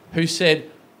Hughes, who said,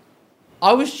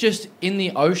 I was just in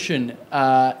the ocean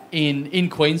in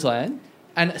Queensland,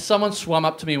 and someone swam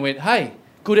up to me and went, hey,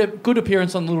 good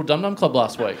appearance on the Little Dum Dum Club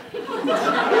last week.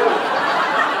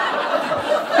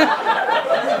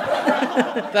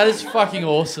 That is fucking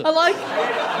awesome. I like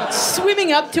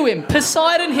swimming up to him,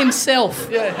 Poseidon himself,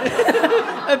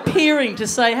 appearing to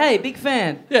say, hey, big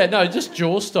fan. Yeah, no, just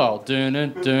Jaws style.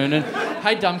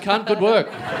 Hey, dumb cunt, good work.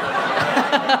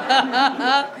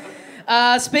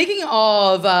 Speaking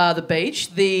of the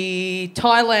beach, the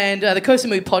Thailand, the Koh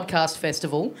Samui Podcast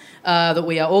Festival that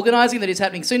we are organising, that is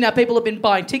happening soon. Now, people have been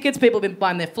buying tickets, people have been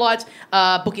buying their flights,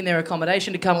 booking their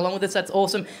accommodation to come along with us. That's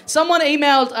awesome. Someone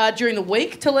emailed during the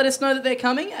week to let us know that they're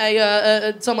coming.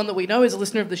 Someone that we know is a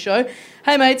listener of the show.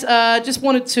 Hey, mates, just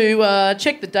wanted to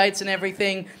check the dates and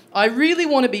everything. I really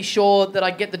want to be sure that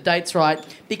I get the dates right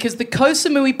because the Koh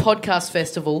Samui Podcast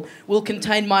Festival will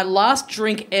contain my last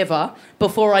drink ever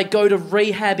before I go to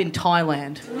rehab in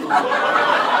Thailand.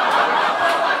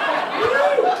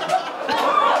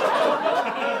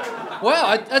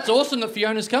 Wow, that's awesome that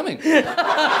Fiona's coming.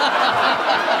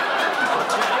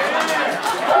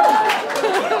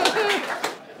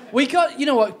 We got, you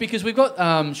know what, because we've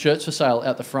got shirts for sale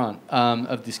out the front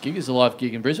of this gig. It's a live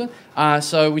gig in Brisbane.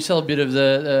 So we sell a bit of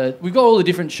we've got all the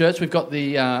different shirts. We've got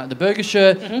the burger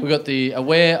shirt. We've got the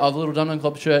Aware of Little Dum Dum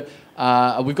Club shirt.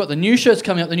 We've got the new shirts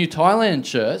coming up, the new Thailand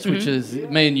shirts, which is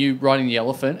me and you riding the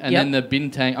elephant. And then the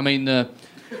Bintang,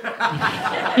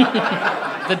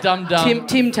 the Dum Dum.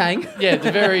 Tim Tang. Yeah, the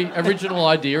very original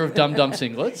idea of Dum Dum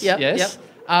singlets. Yep, yes. yep.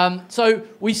 So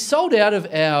we sold out of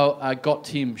our Got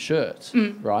Tim shirts,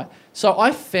 right? So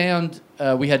I found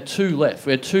we had 2 left.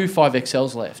 We had 2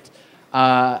 5XLs left.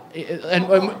 And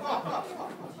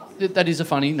that is a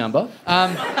funny number.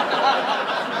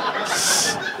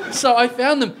 So I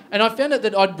found them, and I found out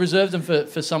that I'd reserved them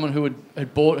for someone who had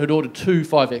ordered 2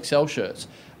 5XL shirts,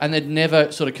 and they'd never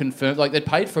sort of confirmed, like they'd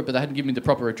paid for it, but they hadn't given me the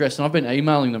proper address. And I've been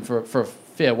emailing them for a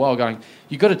fair while going,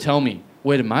 you've got to tell me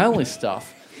where to mail this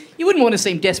stuff. You wouldn't want to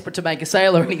seem desperate to make a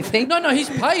sale or anything. No, he's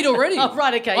paid already. Oh,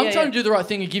 right, okay. I'm trying to do the right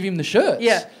thing and give him the shirts.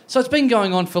 Yeah. So it's been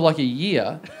going on for like a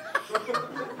year,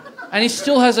 and he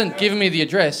still hasn't given me the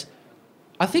address.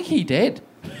 I think he dead.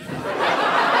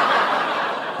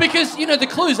 Because, you know, the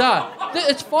clues are,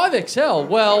 it's 5XL.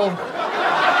 Well...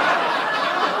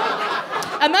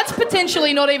 And that's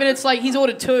potentially not even, it's like he's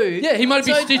ordered 2. Yeah, he might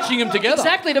be stitching them together.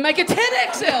 Exactly, to make a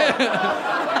 10XL.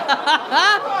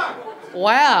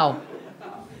 Wow.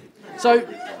 So,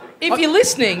 if you're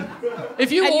listening,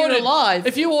 if you you're alive,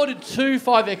 if you ordered 2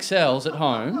 5XLs at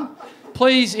home,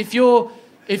 please, if you're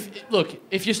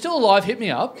still alive, hit me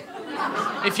up.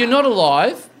 If you're not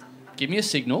alive, give me a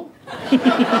signal.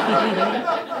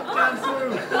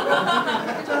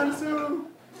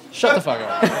 Shut the fuck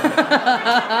up.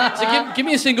 So give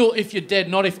me a signal if you're dead,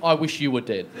 not if I wish you were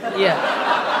dead. Yeah.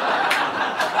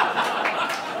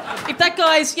 If that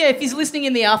guy's, if he's listening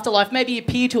in the afterlife, maybe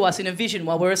appear to us in a vision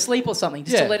while we're asleep or something,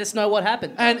 just to let us know what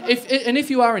happened. And if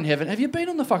you are in heaven, have you been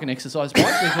on the fucking exercise bike?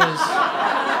 Because...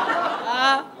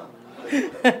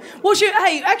 Well, sure.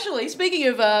 Hey, actually, speaking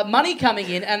of money coming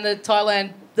in and the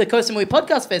Koh Samui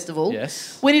Podcast Festival,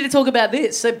 yes, we need to talk about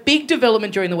this. So, big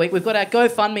development during the week. We've got our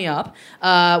GoFundMe up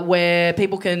where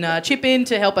people can chip in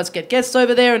to help us get guests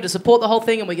over there and to support the whole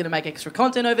thing, and we're going to make extra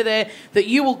content over there that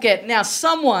you will get. Now,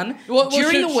 someone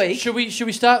during the week... Should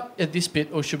we start at this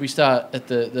bit or should we start at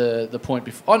the point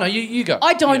before? Oh, no, you go.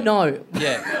 I don't know.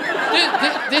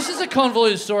 Yeah. This is a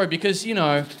convoluted story because, you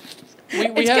know...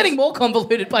 It's getting more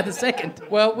convoluted by the second.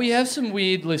 Well, we have some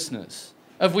weird listeners,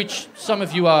 of which some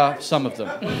of you are some of them.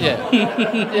 Yeah.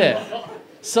 Yeah.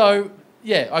 So,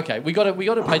 okay. We got a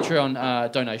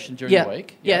Patreon donation during the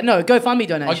week. Yeah, no, GoFundMe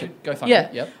donation.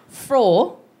 GoFundMe, yep.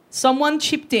 For someone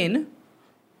chipped in,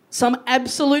 some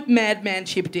absolute madman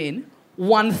chipped in,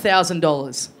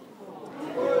 $1,000.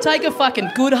 Take a fucking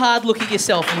good hard look at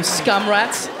yourself, you scum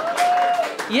rats.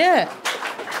 Yeah.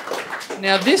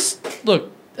 Now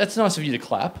look, that's nice of you to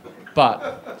clap,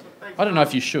 but I don't know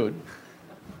if you should.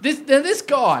 This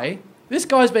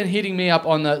guy's been hitting me up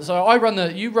on the... So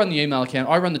you run the email account,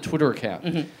 I run the Twitter account.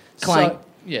 Mm-hmm. So,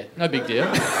 yeah, no big deal.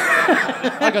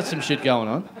 I got some shit going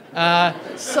on.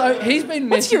 So he's been...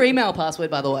 What's your email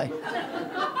password, by the way?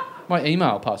 My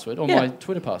email password or my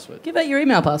Twitter password? Give out your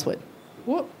email password.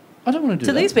 What? I don't want to do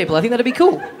that. To these people, I think that'd be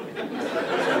cool.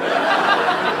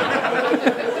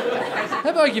 How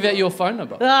about I give out your phone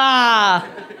number?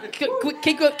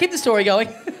 Keep the story going.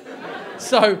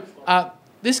 So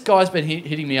this guy's been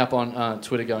hitting me up on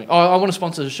Twitter going, I want to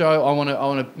sponsor the show. I want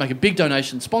to make a big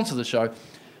donation, sponsor the show.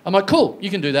 I'm like, cool, you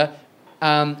can do that.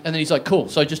 And then he's like, cool,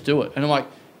 so just do it. And I'm like,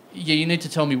 yeah, you need to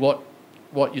tell me what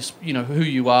you know, who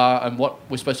you are and what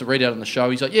we're supposed to read out on the show.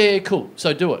 He's like, yeah, cool,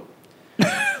 so do it.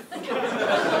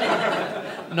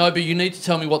 No, but you need to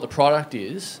tell me what the product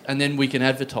is and then we can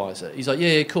advertise it. He's like,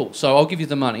 yeah, cool. So I'll give you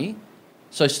the money.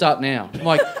 So start now. I'm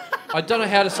like, I don't know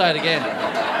how to say it again.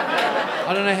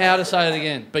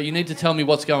 But you need to tell me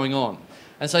what's going on.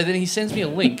 And so then he sends me a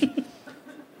link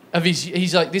of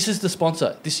he's like, this is the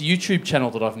sponsor, this YouTube channel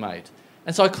that I've made.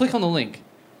 And so I click on the link.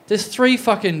 There's 3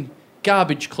 fucking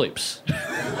garbage clips.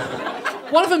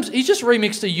 One of them, he's just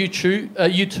remixed a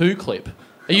U2 clip,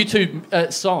 a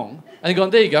U2 song, and gone,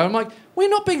 there you go. I'm like, we're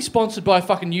not being sponsored by a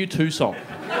fucking U2 song.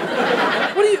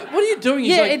 What are you doing?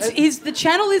 He's Yeah, like, the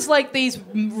channel is like these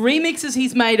remixes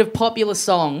he's made of popular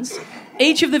songs.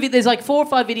 Each of there's like 4 or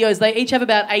 5 videos. They each have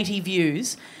about 80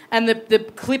 views, and the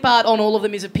clip art on all of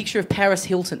them is a picture of Paris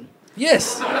Hilton.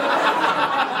 Yes.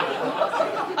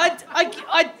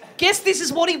 I guess this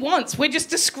is what he wants. We're just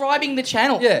describing the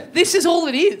channel. Yeah. This is all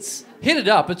it is. Hit it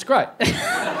up. It's great.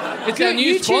 It's our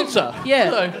new sponsor. Yeah.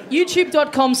 So,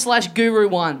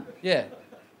 YouTube.com/guru1. yeah.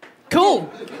 Cool.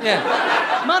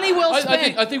 Yeah. Money well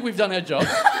spent. I think we've done our job.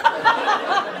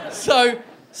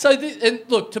 And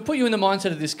look, to put you in the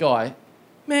mindset of this guy,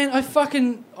 man, we're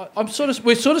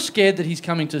sort of scared that he's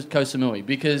coming to Koh Samui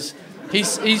because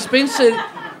he's been said.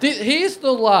 Here's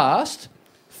the last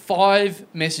 5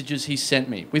 messages he sent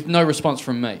me with no response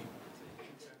from me.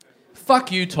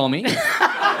 Fuck you, Tommy.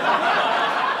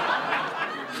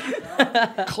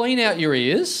 Clean out your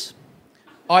ears.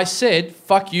 I said,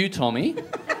 fuck you, Tommy.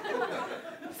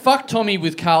 Fuck Tommy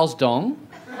with Carl's dong.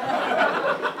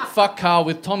 Fuck Carl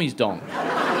with Tommy's dong.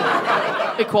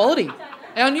 Equality.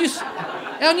 Our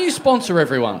new sponsor,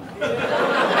 everyone.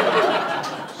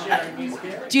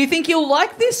 Do you think you'll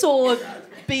like this or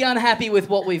be unhappy with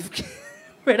what we've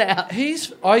read out?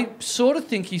 I sort of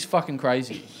think he's fucking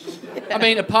crazy. I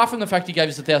mean, apart from the fact he gave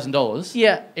us $1,000,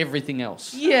 Yeah. everything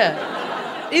else.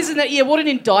 Yeah. Isn't that... Yeah, what an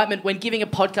indictment when giving a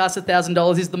podcast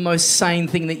 $1,000 is the most sane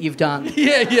thing that you've done.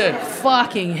 Yeah.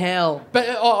 Fucking hell. But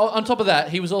on top of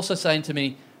that, he was also saying to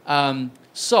me,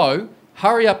 so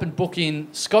hurry up and book in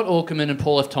Scott Aukerman and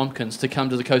Paul F. Tompkins to come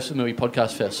to the Koh Samui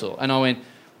Podcast Festival. And I went,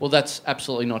 well, that's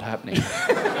absolutely not happening.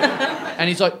 And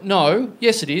he's like, no,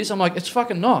 yes it is. I'm like, it's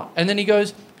fucking not. And then he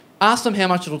goes, ask them how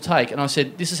much it'll take. And I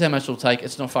said, this is how much it'll take.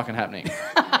 It's not fucking happening.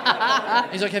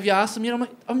 He's like, have you asked them yet? I'm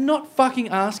like, I'm not fucking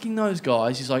asking those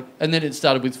guys. He's like, and then it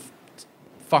started with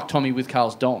fuck Tommy with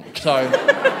Carl's dong. So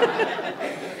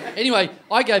anyway,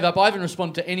 I gave up. I haven't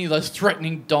responded to any of those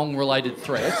threatening dong-related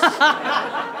threats.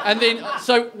 And then,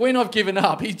 so when I've given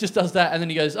up, he just does that, and then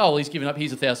he goes, oh, well, he's given up.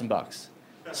 Here's $1,000.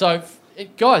 So,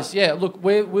 guys, yeah, look,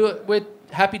 we're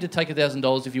happy to take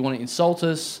 $1,000 if you want to insult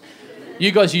us.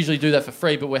 You guys usually do that for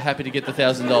free, but we're happy to get the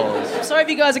 $1,000. Sorry if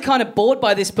you guys are kind of bored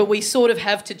by this, but we sort of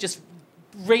have to just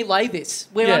relay this.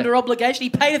 We're under obligation. He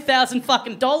paid $1,000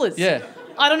 fucking dollars. Yeah.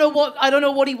 I don't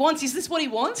know what he wants. Is this what he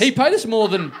wants? He paid us more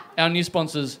than our new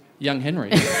sponsors, Young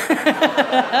Henry.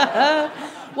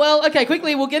 Well, okay,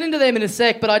 quickly, we'll get into them in a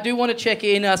sec, but I do want to check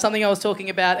in something I was talking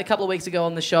about a couple of weeks ago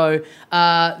on the show.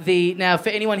 Now, for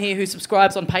anyone here who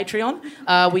subscribes on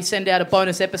Patreon, we send out a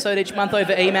bonus episode each month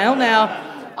over email.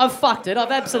 Now, I've fucked it.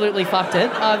 I've absolutely fucked it.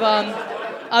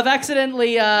 I've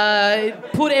accidentally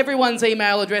put everyone's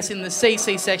email address in the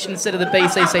CC section instead of the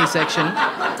BCC section.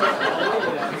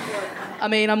 I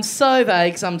mean, I'm so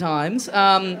vague sometimes.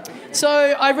 So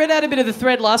I read out a bit of the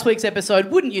thread last week's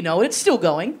episode. Wouldn't you know it? It's still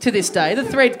going to this day. The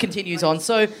thread continues on.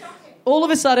 So all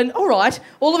of a sudden, the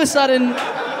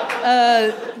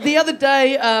other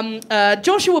day,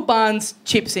 Joshua Barnes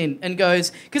chips in and goes,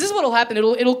 because this is what will happen.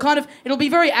 It'll be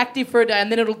very active for a day,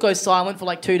 and then it'll go silent for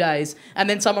like 2 days, and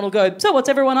then someone will go, so what's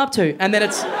everyone up to? And then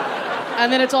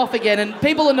it's off again, and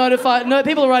people are notified. No,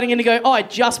 people are writing in to go, oh, I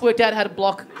just worked out how to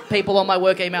block people on my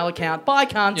work email account. Bye,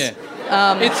 cunts. Yeah.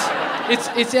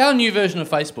 It's our new version of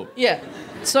Facebook. Yeah.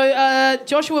 So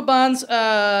Joshua Barnes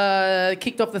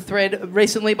kicked off the thread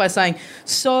recently by saying,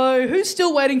 so who's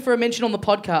still waiting for a mention on the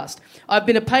podcast? I've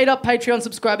been a paid-up Patreon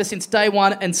subscriber since day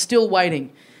one and still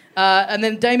waiting. And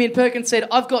then Damien Perkins said,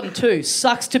 I've gotten 2.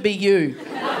 Sucks to be you.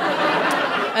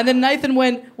 And then Nathan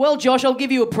went, well, Josh, I'll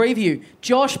give you a preview.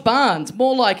 Josh Barnes.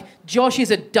 More like, Josh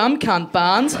is a dumb cunt,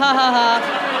 Barnes. Ha, ha,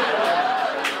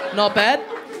 ha. Not bad.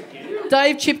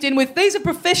 Dave chipped in with, these are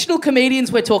professional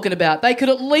comedians we're talking about. They could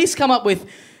at least come up with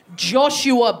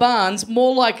Joshua Barnes,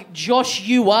 more like Josh,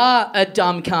 you are a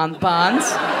dumb cunt, Barnes.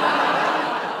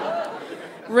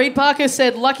 Reed Parker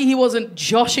said, lucky he wasn't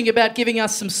joshing about giving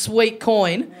us some sweet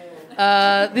coin.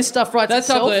 This stuff writes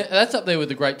itself. That's up there with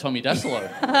the great Tommy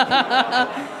Dassolo.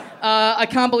 I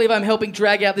can't believe I'm helping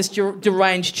drag out this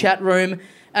deranged chat room.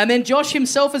 And then Josh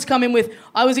himself has come in with,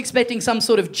 I was expecting some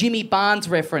sort of Jimmy Barnes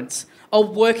reference. A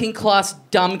working class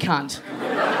dumb cunt.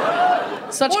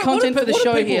 Such content for the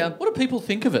show here. What do people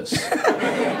think of us?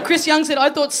 Chris Young said, I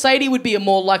thought Sadie would be a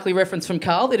more likely reference from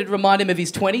Carl. It'd remind him of his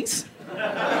 20s.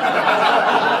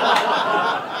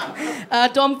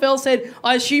 Dom Fell said,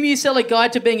 I assume you sell a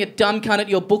guide to being a dumb cunt at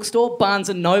your bookstore, Barnes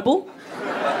 & Noble.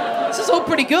 This is all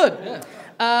pretty good.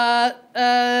 Yeah.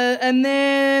 And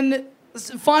then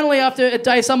Finally, after a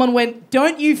day, someone went,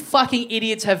 "Don't you fucking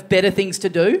idiots have better things to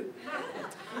do?"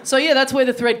 So yeah, that's where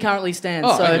the thread currently stands.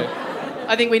 Oh, so okay.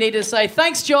 I think we need to say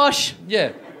thanks, Josh.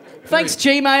 Yeah. Thanks,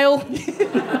 Gmail.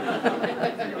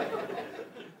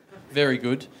 Very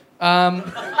good.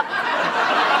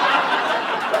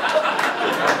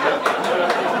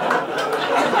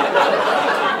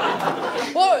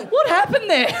 What happened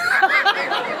there?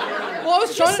 Well, I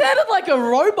was You trying to... sounded like a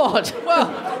robot.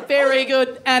 Well, very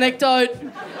good anecdote.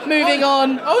 Moving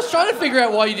on. I was trying to figure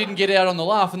out why you didn't get out on the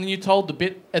laugh, and then you told the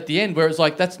bit at the end where it's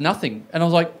like, that's nothing. And I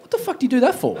was like, what the fuck do you do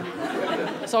that for?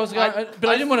 So I was going, but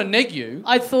I didn't want to neg you.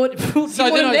 I thought, you want to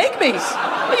then neg me?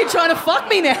 Are you trying to fuck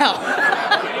me now?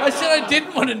 I said I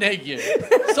didn't want to neg you.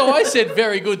 So I said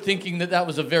very good, thinking that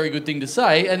was a very good thing to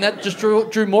say, and that just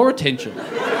drew more attention.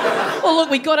 Well, look,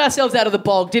 we got ourselves out of the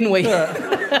bog, didn't we?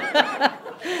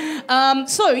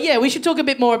 So, yeah, we should talk a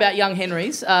bit more about young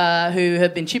Henrys who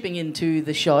have been chipping into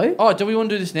the show. Oh, do we want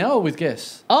to do this now or with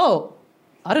guests? Oh,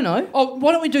 I don't know. Oh,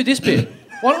 why don't we do this bit?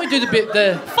 Why don't we do the bit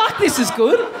there? Fuck, this is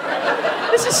good.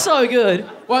 This is so good.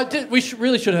 Well, we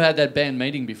really should have had that band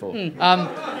meeting before.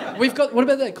 We've got... What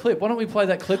about that clip? Why don't we play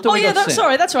that clip that Oh, we yeah, got sent?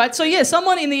 sorry, that's right. So, yeah,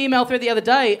 someone in the email thread the other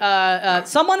day,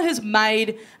 someone has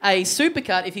made a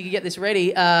supercut, if you could get this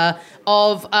ready,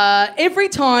 of every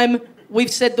time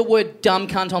we've said the word dumb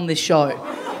cunt on this show.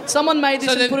 Someone made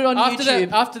this and put it on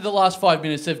YouTube. After the last 5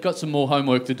 minutes, they've got some more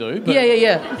homework to do. But...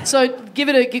 Yeah. So,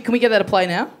 can we get that a play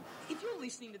now? If you're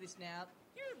listening to this now,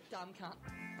 you're a dumb cunt.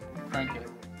 Thank you.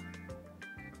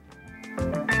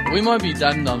 We might be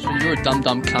dum-dums, but you're a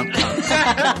dum-dum cunt.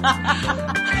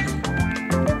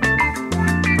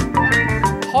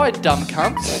 Hi, dumb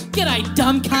cunts. G'day,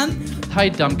 dumb cunt. Hey,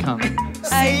 dumb cunt.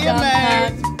 Hey, dumb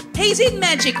cunt. He's in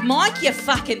Magic Mike, you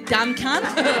fucking dumb cunt.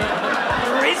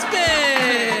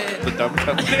 Brisbane. The dumb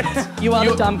cunt. You are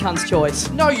the dumb cunt's choice.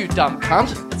 No, you dumb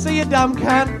cunt. See you, dumb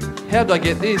cunt. How'd I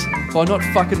get this? By not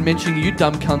fucking mentioning you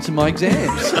dumb cunts in my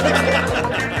exams.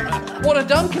 What a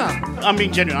dumb cunt. I'm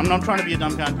being genuine. I'm not trying to be a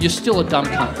dumb cunt. You're still a dumb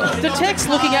cunt, though. The text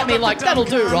looking at me like, that'll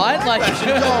do, right? Like,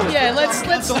 yeah, let's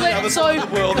so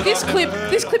this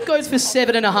clip goes for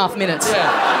 7.5 minutes.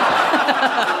 Yeah.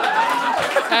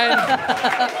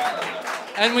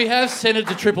 And we have sent it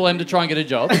to Triple M to try and get a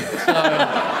job. So.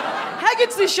 How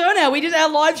good's this show now? We did our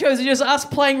live shows and just us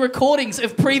playing recordings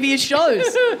of previous shows.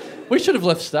 We should have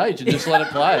left stage and just let it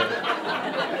play.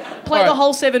 Play the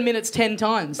whole 7 minutes 10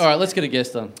 times. All right, let's get a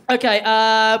guest on. Okay,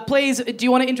 please, do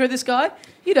you want to intro this guy?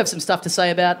 You'd have some stuff to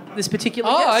say about this particular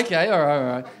guest. Oh, okay, all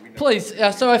right. Please,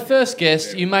 so our first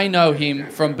guest, you may know him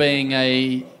from being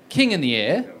a king in the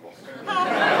air,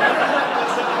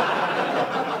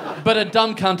 but a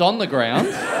dumb cunt on the ground.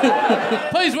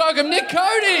 Please welcome Nick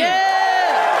Cody. Yeah!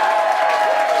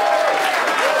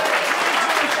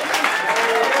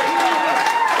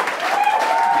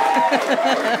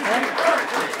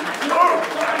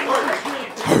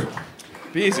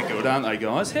 Beers are good, aren't they,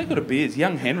 guys? How good are beers?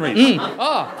 Young Henrys.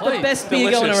 Oh, please. The best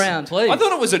beer going around. Please. I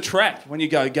thought it was a trap when you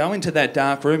go into that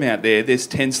dark room out there, there's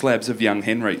 10 slabs of Young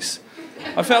Henrys.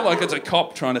 I felt like it's a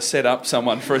cop trying to set up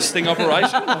someone for a sting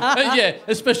operation. Yeah,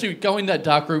 especially go in that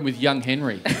dark room with young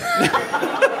Henry.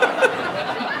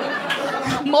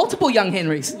 Multiple young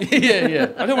Henrys.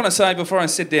 Yeah. I do want to say, before I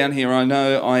sit down here, I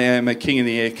know I am a king in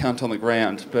the air cunt on the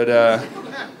ground, but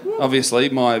obviously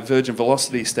my Virgin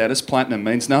Velocity status, platinum,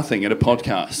 means nothing at a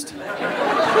podcast.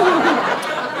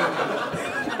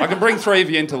 I can bring 3 of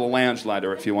you into the lounge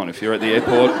later if you want. If you're at the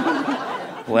airport,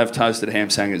 we'll have toasted ham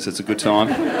sandwiches. It's a good time.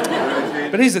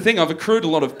 But here's the thing, I've accrued a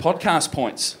lot of podcast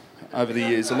points over the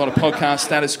years, a lot of podcast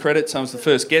status credits. I was the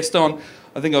first guest on.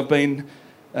 I think I've been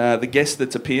the guest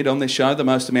that's appeared on this show the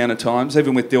most amount of times.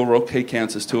 Even with Dilrook, he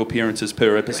counts as 2 appearances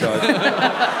per episode.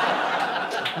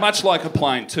 Much like a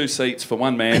plane, 2 seats for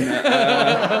 1 man.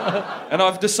 And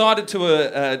I've decided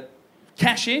to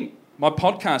cash in my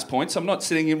podcast points. I'm not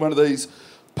sitting in one of these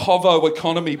Povo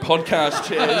economy podcast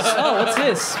chairs. Oh, what's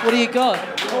this? What do you got?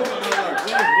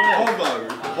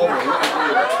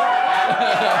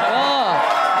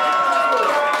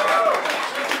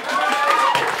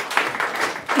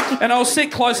 And I'll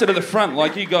sit closer to the front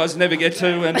like you guys never get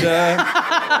to. And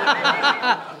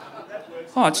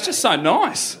oh, it's just so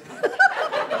nice.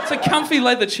 It's a comfy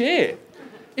leather chair.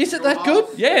 Is it that good?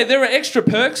 Yeah, there are extra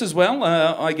perks as well.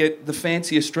 I get the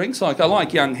fanciest drinks. Like I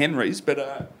like Young Henrys,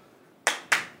 but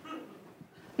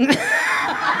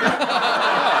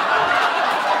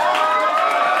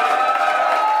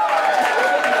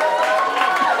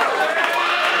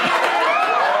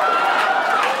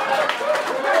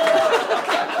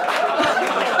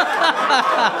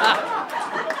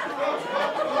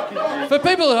For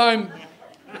people at home,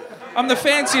 I'm the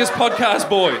fanciest podcast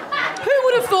boy. Who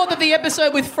would have thought that the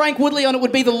episode with Frank Woodley on it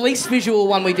would be the least visual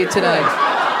one we did today?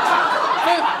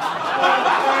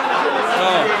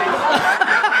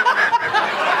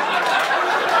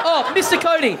 Oh, Mr.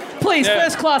 Cody, please,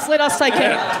 first class, let us take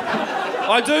care.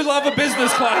 I do love a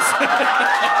business class.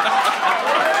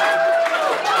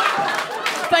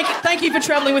 Thank you for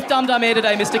travelling with Dum Dum Air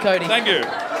today, Mr. Cody. Thank you.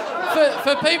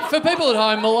 For people at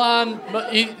home, Milan,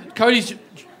 Cody's.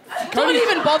 Don't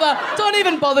even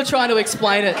bother trying to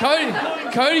explain it.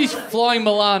 Cody's flying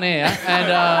Milan Air,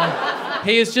 and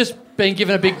he has just been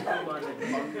given a big,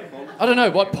 I don't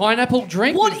know, pineapple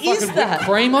drink? What with is fucking that? whipped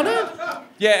cream on it?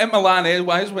 Yeah, at Milan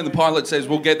Airways, when the pilot says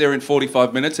we'll get there in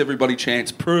 45 minutes, everybody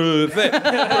chants, prove it,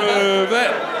 prove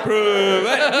it, prove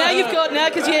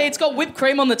it. Because it's got whipped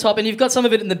cream on the top, and you've got some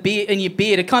of it in your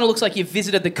beard. It kind of looks like you've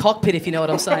visited the cockpit, if you know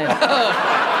what I'm saying.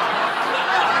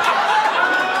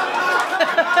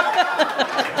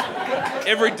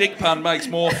 Every dick pun makes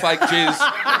more fake jizz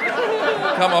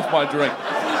come off my drink.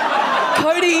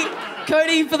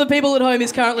 Cody, for the people at home,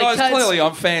 is currently... Guys, clearly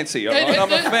I'm fancy, all right? I'm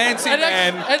a fancy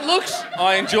man. It looks...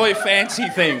 I enjoy fancy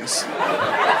things.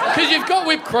 Because you've got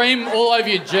whipped cream all over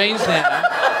your jeans now.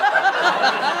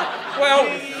 Well...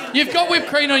 You've got whipped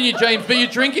cream on your jeans, but you're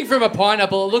drinking from a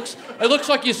pineapple. It looks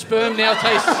like your sperm now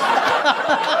tastes...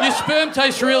 Your sperm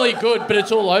tastes really good, but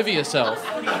it's all over yourself.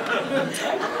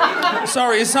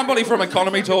 Sorry, is somebody from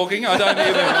Economy talking? I don't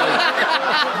hear them.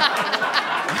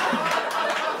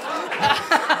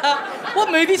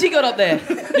 What movies you got up there?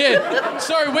 Yeah,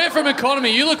 sorry, we're from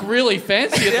Economy. You look really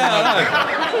fancy at the moment.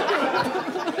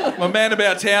 I know. I'm a man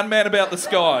about town, man about the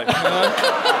sky. You know?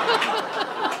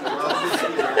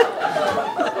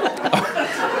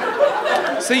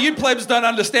 See, you plebs don't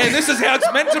understand. This is how it's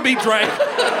meant to be drank.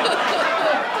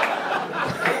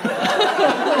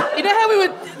 You know how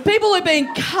people are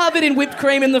being covered in whipped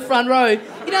cream in the front row.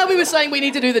 You know how we were saying we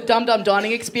need to do the Dum Dum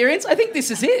dining experience? I think this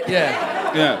is it.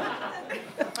 Yeah.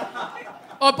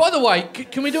 Oh, by the way,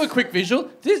 can we do a quick visual?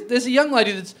 There's a young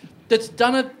lady that's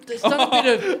done a bit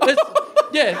of...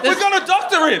 We've got a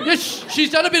doctor in. Yeah,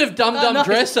 she's done a bit of Dum Dum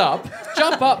dress up.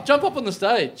 Jump up on the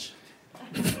stage.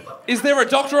 Is there a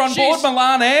doctor on board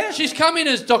Milan Air? She's come in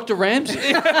as Dr.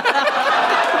 Ramsay.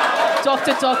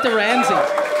 Dr. Ramsay.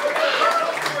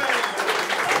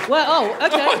 Well,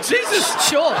 okay. Oh, Jesus.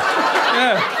 Sure.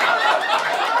 Yeah.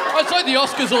 It's like the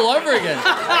Oscars all over again.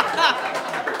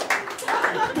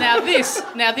 Now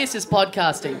this is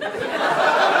podcasting.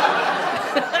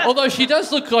 Although she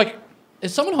does look like...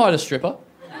 Has someone hired a stripper?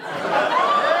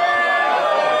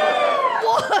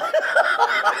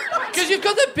 Because you've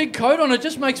got that big coat on, it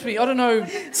just makes me, I don't know...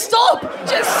 Stop!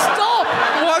 Just stop!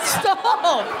 What? Stop!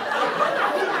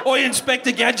 Oi, Inspector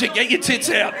Gadget, get your tits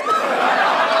out.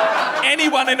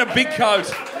 Anyone in a big coat.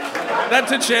 That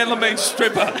to Chandler means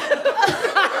stripper.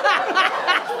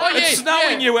 Oh, yeah, It's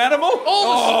snowing, you animal.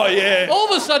 Yeah.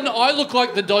 All of a sudden, I look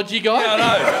like the dodgy guy. I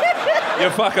know. You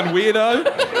fucking weirdo.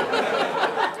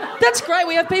 That's great.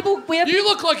 We have people... You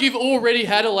look like you've already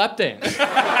had a lap dance.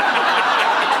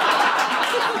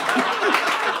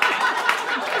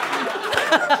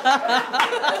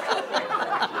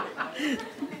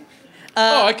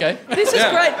 Okay. This is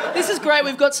great. This is great.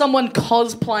 We've got someone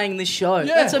cosplaying this show.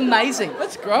 Yeah. That's amazing.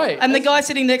 That's great. And the guy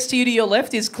sitting next to you to your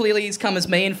left is clearly he's come as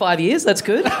me in 5 years. That's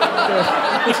good. A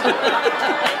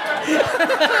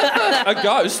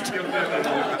ghost.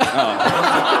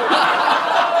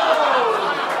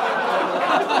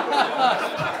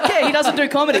 Yeah, he doesn't do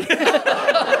comedy.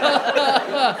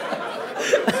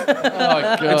 Oh,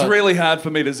 God. It's really hard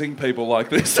for me to zing people like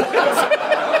this.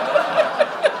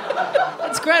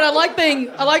 It's great. I like being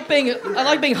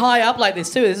high up like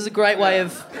this too. This is a great way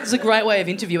of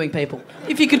interviewing people.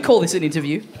 If you could call this an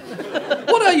interview.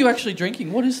 What are you actually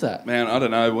drinking? What is that? Man, I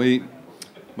don't know.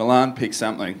 Milan picked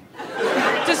something.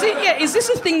 Is this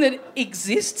a thing that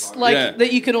exists?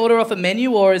 That you can order off a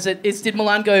menu, or did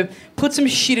Milan go put some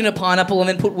shit in a pineapple and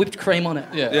then put whipped cream on it?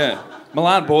 Yeah.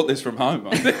 Milan bought this from home.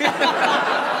 I think.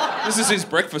 This is his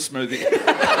breakfast smoothie.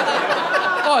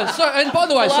 Oh, and by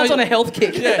the way... Milan's on a health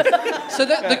kick. Yeah. So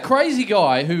the crazy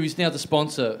guy who is now the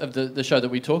sponsor of the show that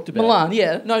we talked about... Milan,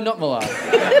 yeah. No, not Milan.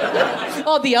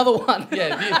 Oh, the other one.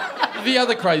 Yeah, the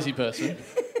other crazy person.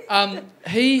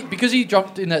 Because he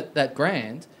dropped in that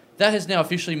grand... That has now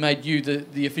officially made you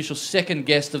the official second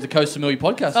guest of the Coast Familiar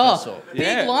podcast. Oh,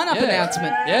 big lineup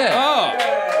announcement. Yeah.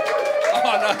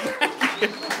 Oh, no, thank you.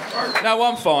 No,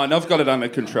 I'm fine. I've got it under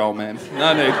control, man.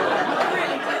 No need.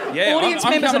 Yeah, Audience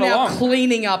I'm members are coming now along.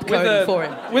 cleaning up Cody for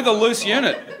him. With a loose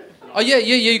unit. Oh, yeah,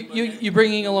 you're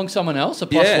bringing along someone else, a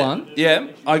plus one? Yeah,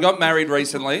 I got married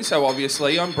recently, so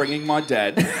obviously I'm bringing my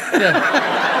dad.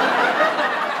 Yeah.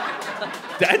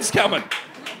 Dad's coming.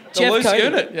 The Jeff loose Cody.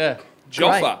 unit. Yeah.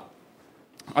 Joffa.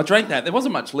 I drank that. There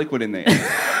wasn't much liquid in there.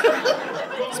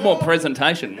 It's more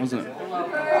presentation, wasn't it?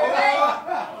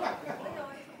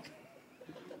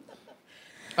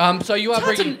 So you are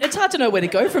bringing... It's hard to know where to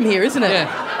go from here, isn't it?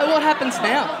 Yeah. And what happens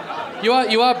now?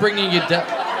 You are bringing your dad...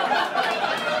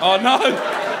 Oh, no.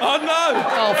 Oh, no.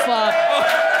 Oh, fuck.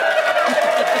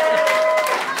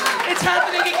 It's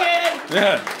happening again.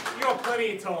 Yeah. You got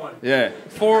plenty of time. Yeah.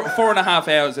 4.5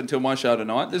 hours until my show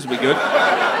tonight. This will be good.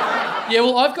 Yeah,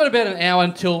 well, I've got about an hour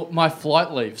until my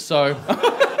flight leaves, so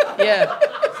Yeah.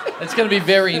 it's going to be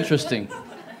very interesting.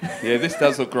 Yeah, this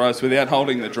does look gross without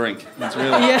holding the drink. It's really...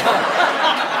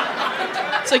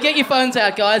 Yeah. So get your phones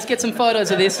out, guys. Get some photos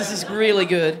of this. This is really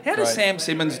good. How does Sam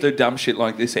Simmons do dumb shit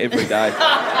like this every day?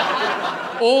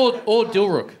 Or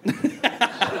Dilrook.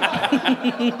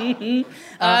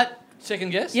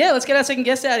 Second guess? Yeah, let's get our second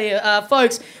guest out here.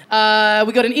 Folks,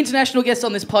 we got an international guest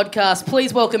on this podcast.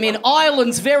 Please welcome in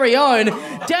Ireland's very own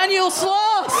Daniel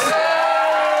Sloss.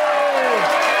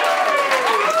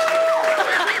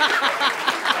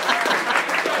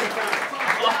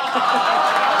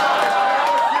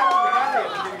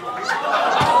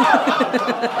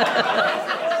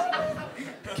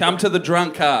 Come to the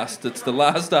drunk cast. It's the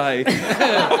last day.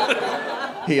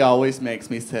 He always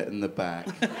makes me sit in the back.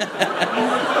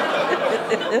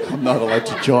 I'm not allowed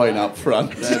to join up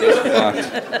front.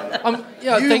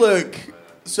 Yeah, You look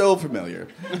so familiar.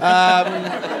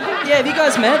 Yeah, have you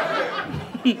guys met?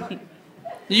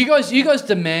 You guys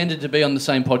demanded to be on the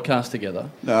same podcast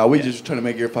together. No, we just trying to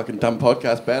make your fucking dumb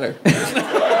podcast better.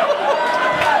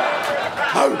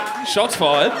 Shots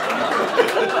fired.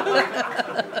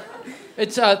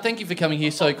 It's thank you for coming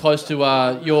here so close to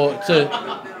your to.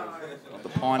 The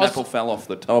pineapple fell off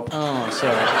the top. Oh,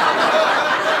 sorry.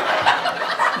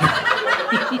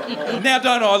 Now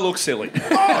don't I look silly?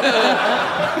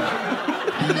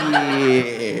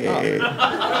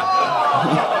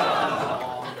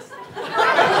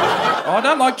 Oh, I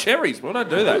don't like cherries. Why don't I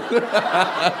do that?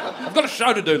 I've got a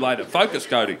show to do later. Focus,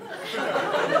 Cody.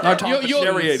 No time for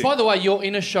cherry eating. By the way, you're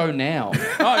in a show now.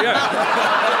 Oh,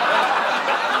 yeah.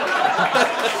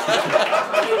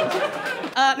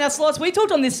 Now, Sloss, we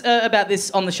talked on this about this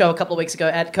on the show a couple of weeks ago.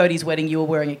 At Cody's wedding, you were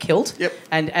wearing a kilt. Yep.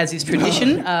 And as is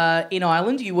tradition, in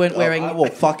Ireland, you weren't wearing... I will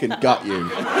fucking gut you.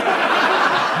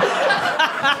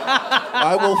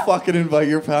 I will fucking invite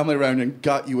your family around and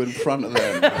gut you in front of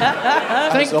them.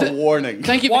 That's a warning.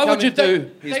 Thank you for Why would coming. you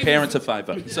do his parents a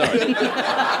favour? Sorry.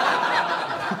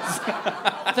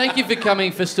 Thank you for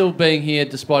coming, for still being here,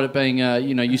 despite it being,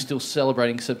 you still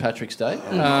celebrating St. Patrick's Day.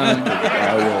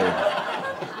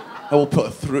 I will put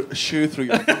a shoe through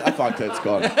your... I fucked it, it's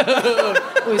gone.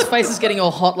 Oh, his face is getting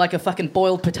all hot like a fucking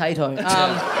boiled potato.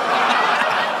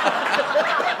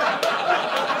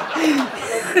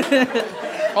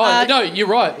 No, you're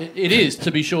right. It is,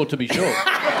 to be sure, to be sure.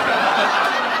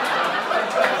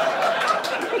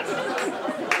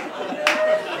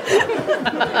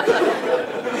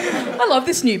 I love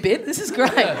this new bit. This is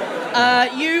great.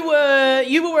 You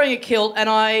were wearing a kilt, and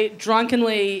I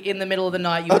drunkenly, in the middle of the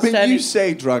night, you were standing... you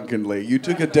say drunkenly. You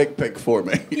took a dick pic for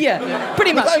me. Yeah,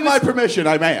 pretty much. Without my permission,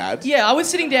 I may add. Yeah, I was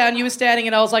sitting down, you were standing,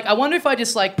 and I was like, I wonder if I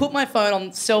just put my phone on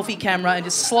selfie camera and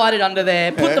just slide it under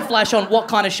there, put the flash on, what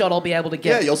kind of shot I'll be able to Yeah,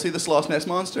 get. you'll see the Sloss Nest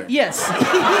monster. Yes.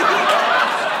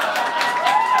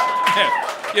 Yeah.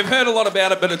 You've heard a lot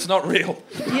about it, but it's not real.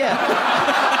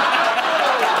 Yeah.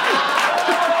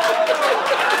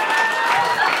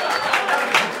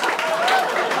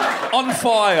 On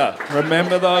fire.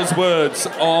 Remember those words.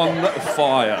 On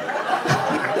fire.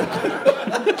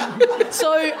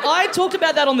 So I talked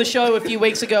about that on the show a few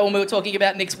weeks ago when we were talking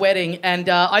about Nick's wedding, and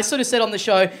I sort of said on the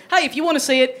show, hey, if you want to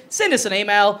see it, send us an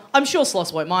email. I'm sure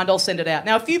Sloss won't mind. I'll send it out.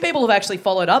 Now, a few people have actually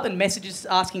followed up and messages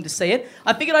asking to see it.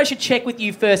 I figured I should check with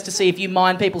you first to see if you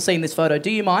mind people seeing this photo. Do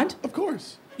you mind? Of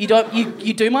course. You don't?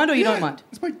 You do mind or you don't mind?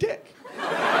 It's my dick.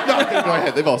 No, okay, go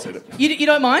ahead. They've all seen it. You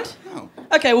don't mind? No.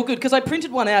 Okay, well, good, because I printed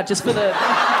one out just for the...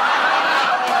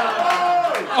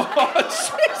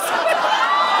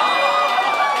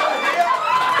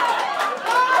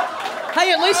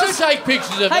 Hey, at least it's... Take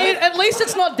pictures of Hey, it. at least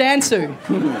it's not Dansu.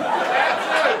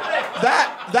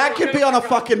 That could be on a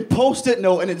fucking post-it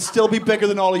note and it'd still be bigger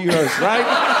than all of yours, right?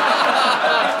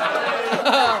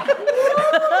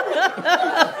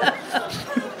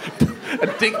 A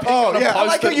dick pic Oh, on a yeah. I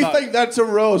like how post-it you note. think that's a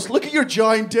roast. Look at your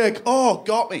giant dick. Oh,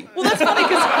 got me. Well, that's funny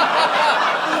because...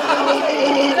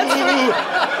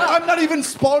 I'm not even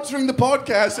sponsoring the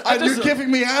podcast and you're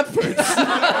giving me adverts.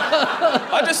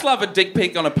 I just love a dick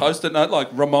pic on a post-it note, like,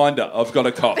 reminder, I've got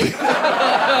a copy.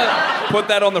 Put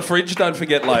that on the fridge, don't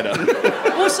forget later.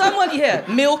 Well, someone,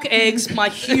 milk, eggs, my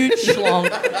huge schlong.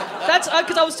 That's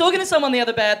because I was talking to someone the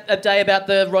other day about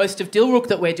the roast of Dilrook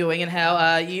that we're doing and how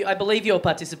I believe you're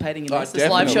participating in this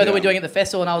live show that we're doing at the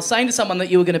festival. And I was saying to someone that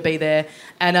you were going to be there,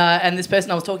 and this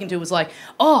person I was talking to was like,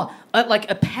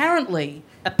 apparently,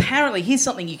 here's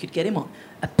something you could get him on.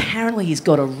 Apparently, he's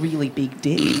got a really big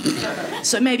dick.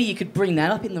 So maybe you could bring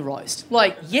that up in the roast.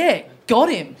 Like, yeah, got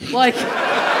him. Like.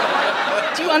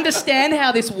 Do you understand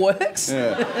how this works?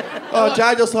 Yeah. Oh,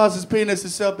 Daniel Sloss's penis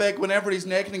is so big, whenever he's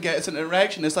naked and gets an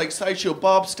erection, it's like Sideshow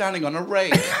Bob standing on a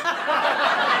rake.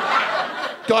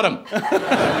 Got him.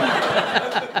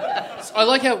 I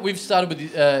like how we've started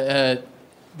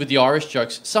with the Irish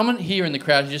jokes. Someone here in the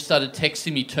crowd has just started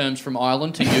texting me terms from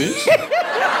Ireland to use.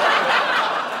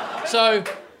 So,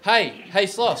 hey,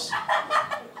 Sloss.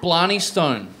 Blarney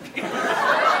Stone.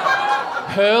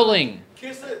 Hurling.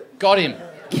 Kiss it. Got him.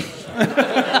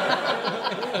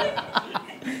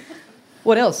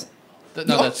 What else?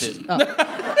 That's it. Oh.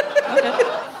 Okay.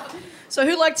 So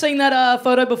who liked seeing that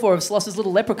photo before of Sloss's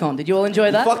little leprechaun? Did you all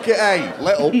enjoy that? Fuck it, eh?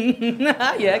 Little.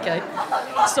 Yeah, okay.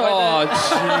 Sorry. Oh,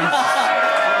 jeez.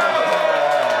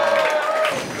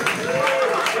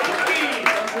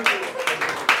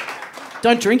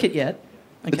 Don't drink it yet.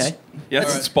 Okay.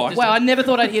 Yes, it's spiked. Wow, I never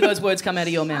thought I'd hear those words come out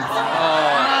of your mouth.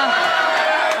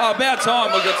 Oh, about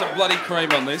time we got some bloody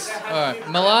cream on this. All right,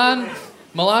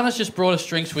 Milana's just brought us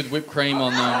drinks with whipped cream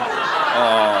on them.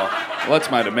 Oh, well, that's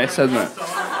made a mess, hasn't it?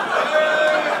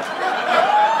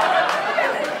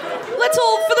 Let's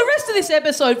all, for the rest of this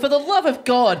episode, for the love of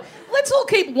God, let's all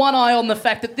keep one eye on the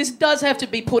fact that this does have to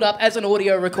be put up as an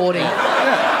audio recording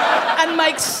and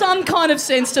make some kind of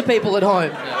sense to people at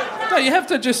home. No, you have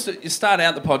to just start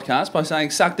out the podcast by saying,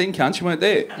 sucked in, cunt, you weren't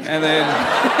there. And then...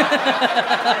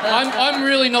 I'm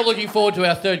really not looking forward to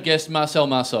our third guest, Marcel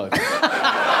Marceau.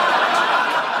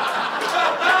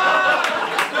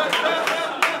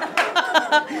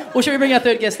 Well, should we bring our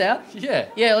third guest out? Yeah.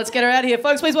 Yeah, let's get her out here.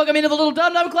 Folks, please welcome into the Little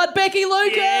Dum Dum Club, Becky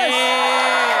Lucas!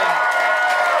 Yeah.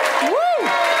 Woo!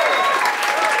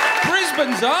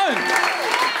 Brisbane's own.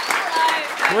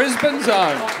 Brisbane's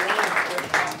own.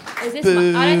 Is this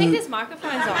I don't think this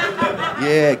microphone's on.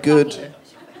 Yeah, good.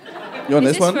 You on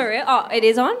Is this one? for real? Oh, it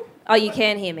is on? Oh, you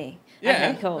can hear me. Yeah.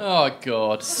 Okay, cool. Oh,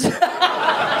 God.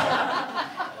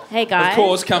 Hey, guys. Of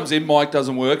course, comes in, mic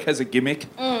doesn't work, has a gimmick.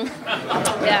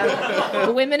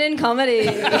 Yeah. Women in comedy.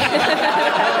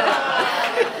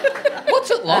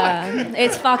 What's it like?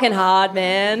 It's fucking hard,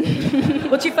 man.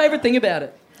 What's your favourite thing about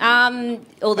it? All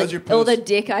the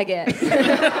dick I get.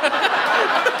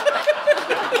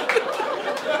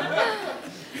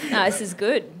 No, this is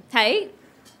good. Hey,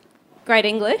 great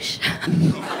English.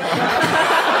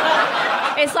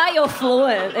 It's like you're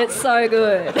fluent. It's so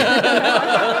good.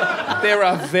 There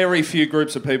are very few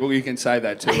groups of people you can say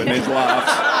that to, and there's laughs.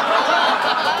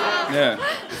 Yeah.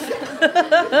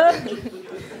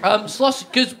 Sloss,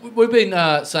 because we've been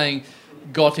saying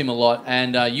got him a lot,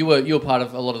 and you were part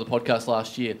of a lot of the podcast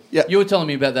last year. Yeah. You were telling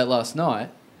me about that last night.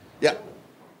 Yeah.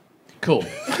 Cool.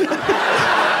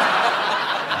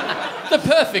 The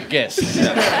perfect guest.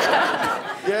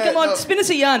 Yeah, Come on, spin us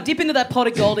a yarn, dip into that pot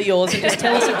of gold of yours and just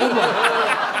tell us a good one.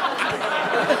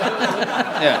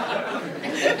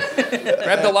 Yeah.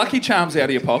 Grab the Lucky Charms out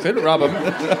of your pocket, rub them.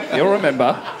 You'll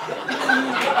remember.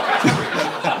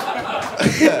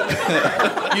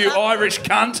 You Irish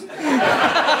cunt.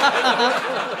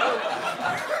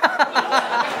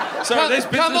 Sorry, these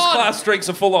business class drinks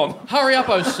are full on. Hurry up,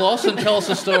 Sloss, and tell us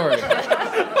a story.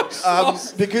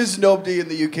 Because nobody in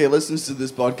the UK listens to this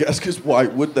podcast, because why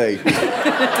would they?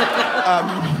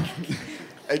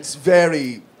 It's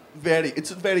very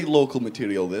local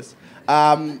material, this.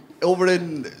 Over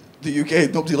in the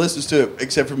UK, nobody listens to it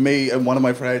except for me and one of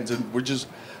my friends, and we're just,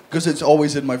 because it's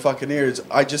always in my fucking ears,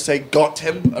 I just say, got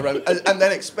him, around, and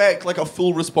then expect, like, a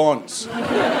full response.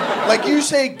 Like, you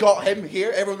say, got him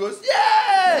here, everyone goes,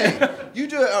 yay! You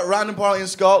do it at a random party in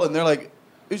Scotland, they're like,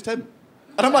 who's Tim?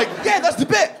 And I'm like, yeah, that's the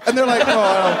bit. And they're like,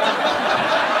 oh.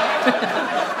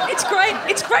 It's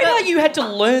great how you had to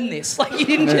learn this. Like, you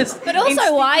didn't just... But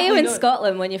also, why are you in know.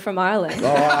 Scotland when you're from Ireland?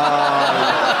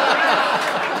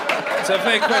 It's a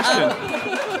fair question.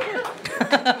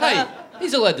 Hey,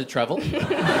 he's allowed to travel.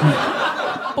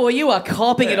 Boy, you are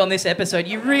copping it on this episode.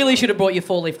 You really should have brought your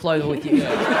four-leaf clover with you.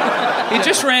 He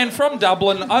just ran from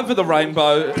Dublin over the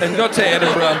rainbow and got to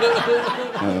Edinburgh.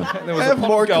 There was I have a pot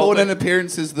more of gold Conan there.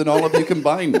 appearances than all of you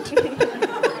combined.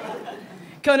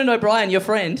 Conan O'Brien, your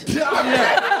friend. No!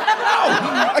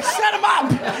 I set him up!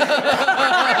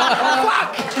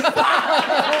 Fuck!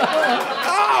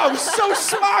 Oh, I'm so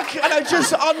smug! and I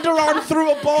just underarm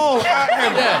threw a ball at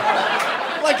him.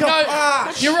 Yeah. Like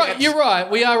a... You're right. You're right.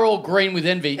 We are all green with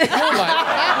envy. Your mate.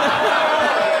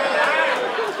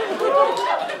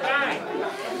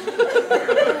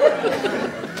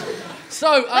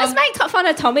 So Let's make fun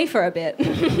of Tommy for a bit.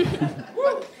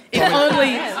 if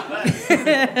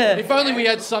only we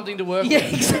had something to work with. Yeah,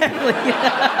 exactly.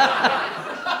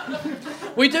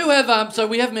 We do have, so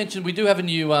we have mentioned we do have a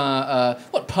new,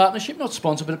 partnership? Not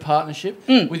sponsor, but a partnership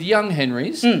with Young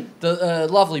Henry's, the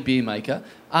lovely beer maker.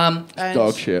 And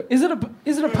Dog shit. Is it a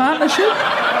partnership?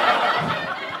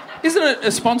 Isn't it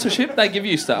a sponsorship? They give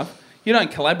you stuff. You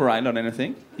don't collaborate on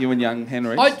anything, you and Young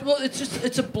Henry. Well,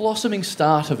 it's a blossoming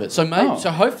start of it. So so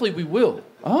hopefully we will.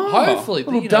 Hopefully,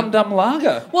 little dum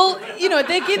lager. Well,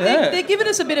 they're giving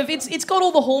us a bit of it's got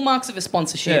all the hallmarks of a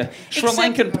sponsorship. Yeah. Sri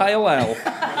Lankan pale ale.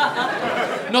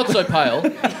 Not so pale.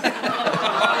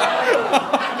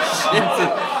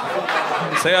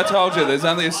 See, I told you, there's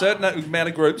only a certain amount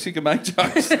of groups you can make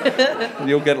jokes and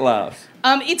you'll get laughs.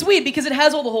 It's weird because it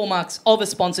has all the hallmarks of a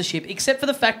sponsorship, except for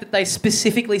the fact that they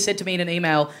specifically said to me in an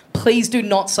email, please do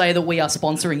not say that we are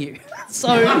sponsoring you. So,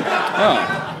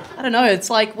 I don't know, it's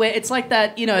like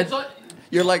that,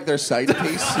 You're like their side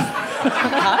piece.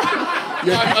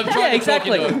 I'm trying to talk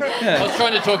you to it. I was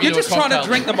trying to talk you You're to just trying to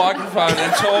drink the microphone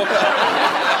and talk.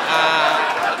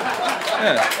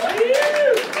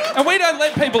 And we don't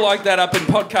let people like that up in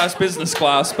podcast business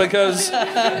class because...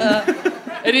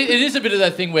 It is a bit of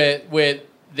that thing where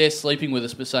they're sleeping with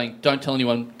us but saying, don't tell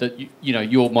anyone that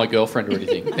you're my girlfriend or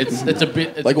anything. It's a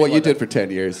bit... It's Like a bit what you that. did for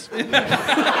 10 years.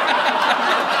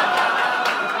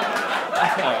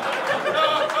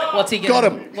 what's he gonna... Got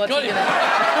him. What's Got he him. gonna...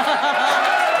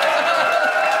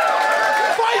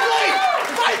 Finally!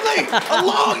 A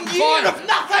long year of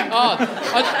nothing!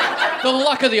 The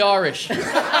luck of the Irish.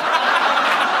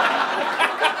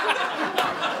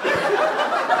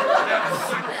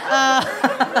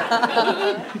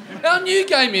 Our new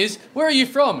game is, where are you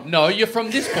from? No, you're from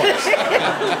this place.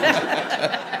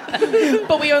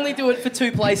 But we only do it for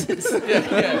two places.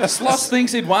 Sloss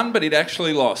thinks he'd won, but he'd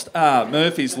actually lost.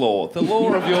 Murphy's Law. The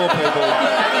law of your people.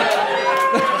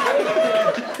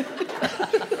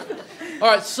 All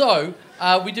right, so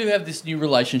we do have this new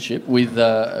relationship with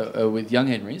Young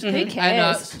Henry's. Who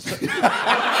cares?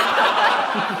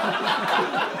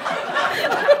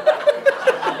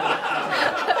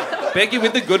 Becky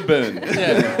with the good burn.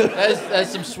 Yeah,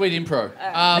 that's some sweet impro.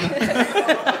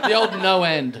 The old no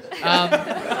end.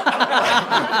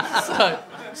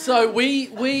 So we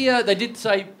they did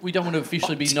say we don't want to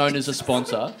officially be known as a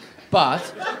sponsor,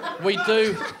 but we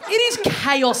do. It is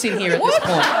chaos in here at this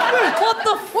point. What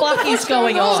the fuck is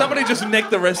going on? Somebody just nicked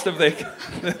the rest of their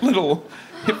little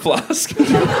hip flask.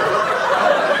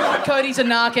 Cody's a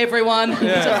narc, everyone. He's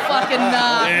a fucking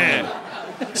narc. Yeah.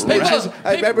 Snitches.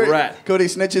 I remember, Rat. Cody,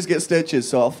 snitches get stitches,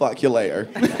 so I'll fuck you later.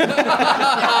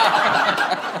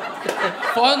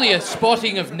 Finally, a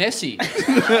spotting of Nessie.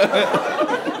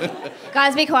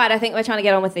 Guys, be quiet. I think we're trying to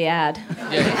get on with the ad.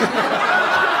 Yeah.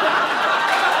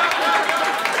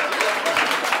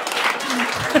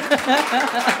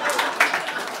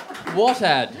 What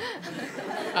ad?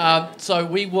 So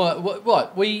we were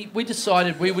what? We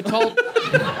decided we were told.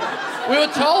 We were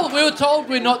told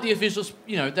we're not the official,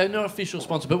 they're not official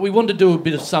sponsor, but we wanted to do a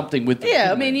bit of something with them.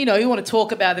 Yeah, I mean, you want to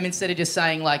talk about them instead of just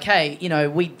saying like, hey,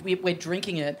 we're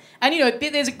drinking it. And,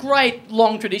 there's a great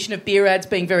long tradition of beer ads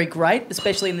being very great,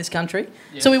 especially in this country.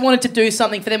 Yeah. So we wanted to do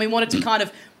something for them. We wanted to kind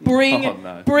of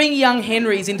bring Young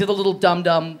Henry's into the little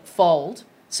dum-dum fold.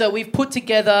 So we've put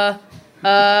together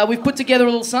a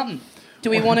little something. Do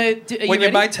we want to... When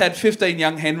your mate's had 15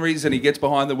 Young Henrys and he gets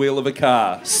behind the wheel of a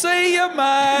car. See ya,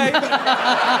 mate!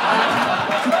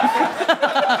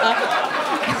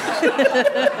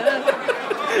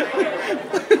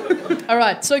 All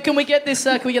right, so can we get this...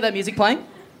 can we get that music playing?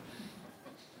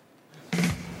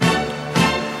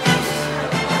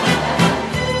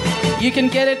 You can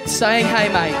get it saying, hey,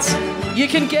 mates. You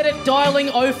can get it dialing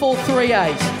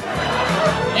 0438.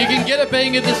 You can get it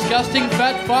being a disgusting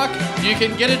fat fuck. You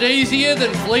can get it easier than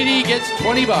Fleety gets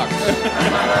 $20.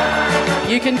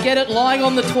 You can get it lying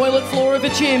on the toilet floor of a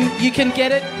gym. You can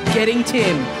get it getting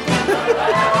Tim.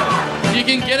 You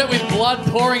can get it with blood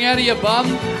pouring out of your bum.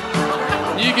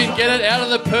 You can get it out of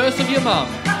the purse of your mum.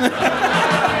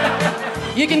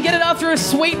 You can get it after a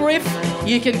sweet riff.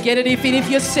 You can get it if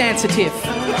you're sensitive.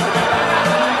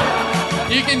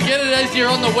 You can get it as you're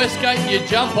on the West Gate and you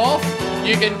jump off.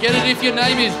 You can get it if your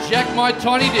name is Jack My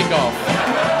Tiny Dick Off.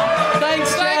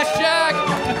 Thanks, Jack.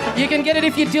 You can get it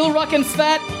if you're dill rockin'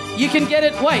 fat. You can get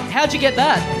it... Wait, how'd you get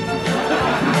that?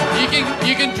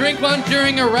 You can drink one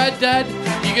during a rad dad.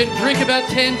 You can drink about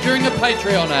 10 during a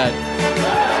Patreon ad.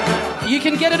 You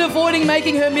can get it avoiding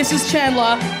making her Mrs.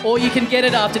 Chandler, or you can get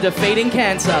it after defeating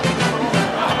cancer.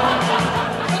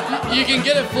 You can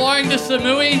get it flying to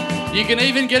Samui. You can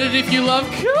even get it if you love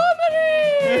comedy.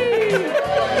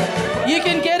 You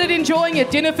can get it enjoying a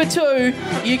dinner for two.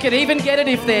 You can even get it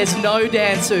if there's no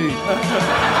dansu.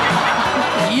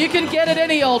 You can get it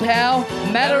any old how.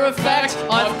 Matter of fact,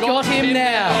 I've got him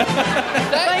now.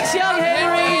 Thanks, young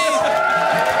Henrys.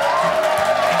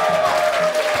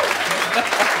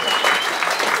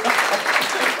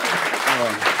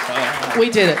 We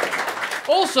did it.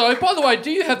 Also, by the way,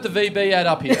 do you have the VB ad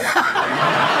up here?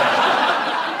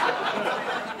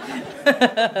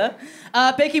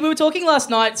 Becky, we were talking last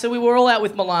night, so we were all out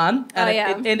with Milan, and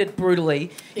it ended brutally.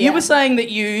 Yeah. You were saying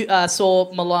that you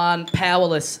saw Milan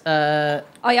powerless. I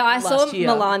saw year.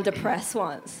 Milan depressed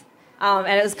once. And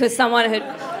it was because someone had...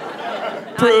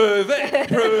 Prove it,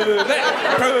 prove it,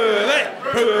 prove it,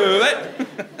 prove it.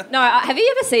 No, have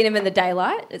you ever seen him in the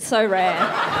daylight? It's so rare.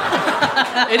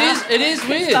 It is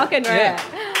weird. It's fucking rare. Yeah.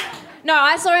 No,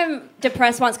 I saw him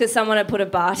depressed once because someone had put a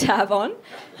bar tab on.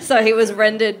 So he was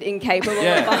rendered incapable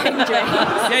of buying drinks.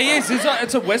 Yeah, he is.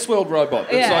 It's a Westworld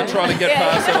robot that's like trying to get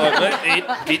past it.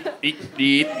 Like,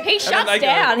 eat. He shuts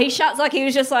down. He shuts like he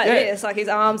was just like this. Like his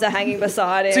arms are hanging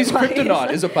beside him. It's his like,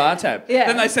 kryptonite is a bar tab. Yeah.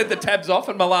 Then they set the tabs off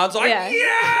and Milan's like, yeah!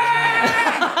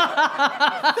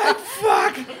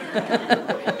 Fuck!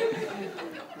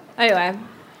 Anyway.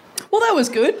 Well, that was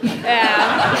good.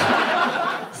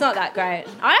 Yeah. It's not that great.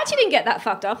 I actually didn't get that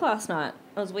fucked up last night.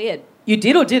 It was weird. You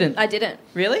did or didn't? I didn't.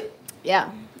 Really? Yeah.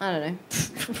 I don't know.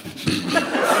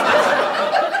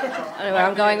 I don't know where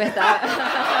I'm going with that.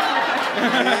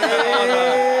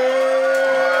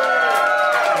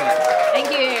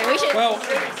 Thank you. We should... Well,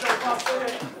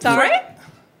 Sorry?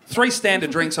 3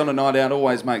 standard drinks on a night out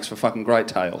always makes for fucking great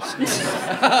tales.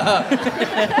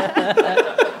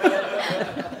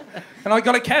 And I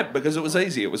got a cab because it was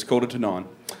easy. It was 9:45.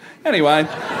 Anyway,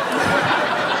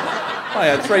 I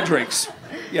had 3 drinks.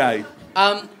 Yay.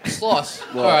 Sloss.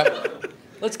 All right.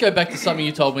 Let's go back to something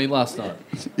you told me last night.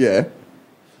 Yeah.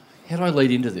 How do I lead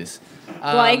into this?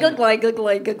 Sorry.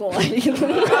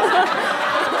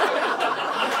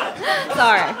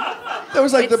 That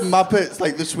was like the Muppets,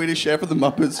 like the Swedish Chef of the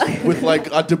Muppets with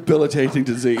like a debilitating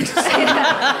disease.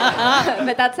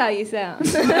 But that's how you sound.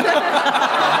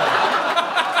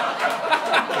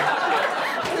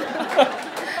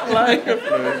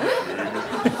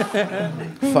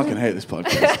 Fucking hate this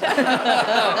podcast.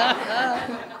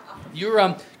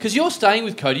 You're because you're staying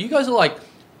with Cody. You guys are like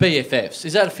BFFs.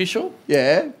 Is that official?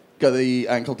 Yeah, got the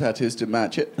ankle tattoos to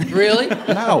match it. Really?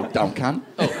 No, dumb cunt.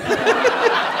 Oh.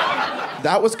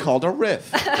 That was called a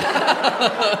riff.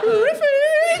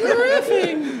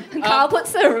 Riffing. Carl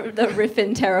puts the riff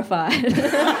in Terrified.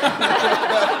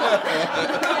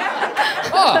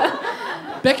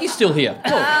 Oh, Becky's still here.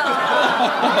 Cool.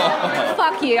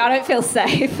 Fuck you, I don't feel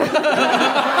safe.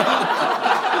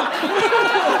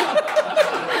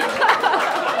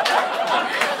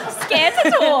 Scared to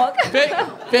talk.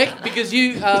 Beck, because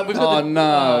you... we've got Oh,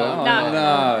 no.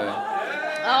 No.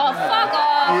 Oh, fuck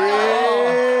off.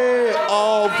 Yeah,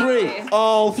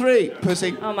 all three,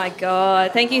 pussy. Oh my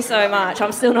god, thank you so much.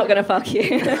 I'm still not going to fuck you.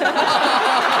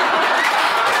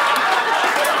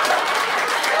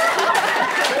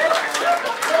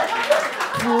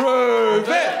 Prove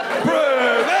it!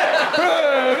 Prove it!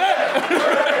 Prove it!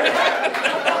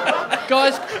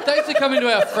 Guys, thanks for coming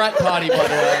to our frat party, by the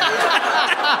way.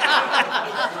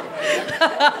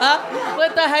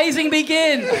 Let the hazing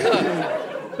begin.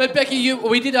 But Becky,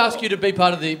 we did ask you to be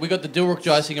part of the... We got the Dilruk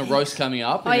Jai roast coming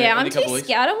up. Oh yeah, I'm too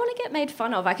scared. I don't want to get made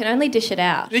fun of. I can only dish it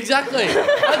out. Exactly.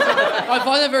 I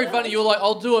find that very funny. You were like,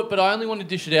 I'll do it, but I only want to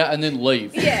dish it out and then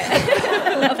leave.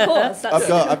 Yeah, of course.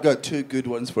 I've got 2 good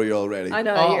ones for you already. I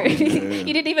know. Oh. You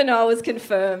didn't even know I was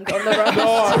confirmed on the roast.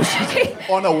 No, I was just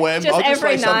on a whim. Just I'll just every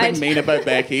write something night. mean about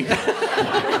Becky.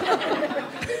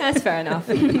 That's fair enough.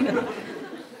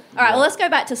 All right, well, let's go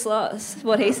back to Sloss,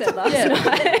 what he said last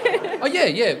night. Oh,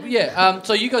 yeah.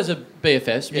 So you guys are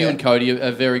BFFs. You Yeah. and Cody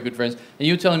are very good friends. And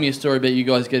you were telling me a story about you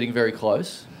guys getting very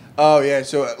close. Oh, yeah.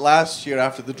 So last year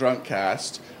after the drunk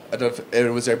cast, I don't know if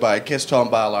it was there, but I kissed Tom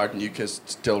Ballard and you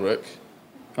kissed Dilruk.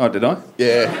 Oh, did I?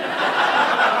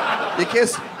 Yeah. You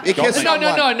kissed No.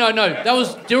 someone. That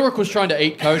was... Dilruk was trying to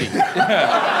eat Cody.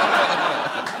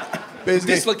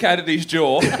 Basically, Dislocated his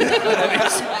jaw.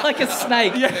 Like a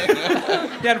snake. He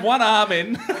had one arm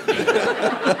in.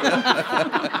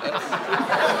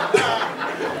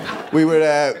 we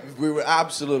were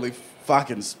absolutely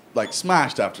fucking like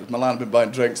smashed after. Milan had been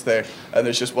buying drinks there, and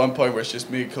there's just one point where it's just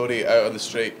me and Cody out on the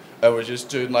street, and we're just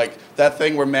doing like that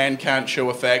thing where men can't show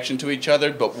affection to each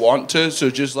other but want to, so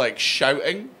just like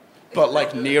shouting, but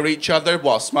like near each other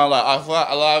while smiling like,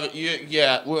 I love you,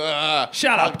 yeah.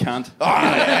 Shut up, cunt.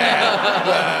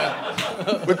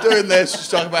 We're doing this,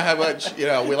 just talking about how much, we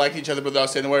like each other but without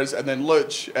saying the words, and then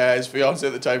Luch, his fiance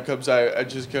at the time, comes out and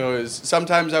just goes,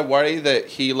 sometimes I worry that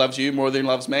he loves you more than he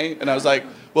loves me. And I was like,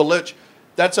 well, Luch,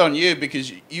 that's on you because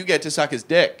you get to suck his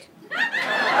dick.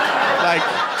 Like,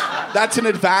 that's an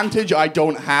advantage I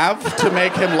don't have to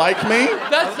make him like me.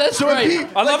 That's so great.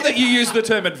 I love that you use the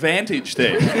term advantage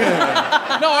there. No,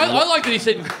 I like that he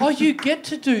said, oh, you get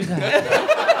to do that.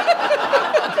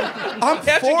 I'm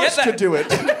forced to do it.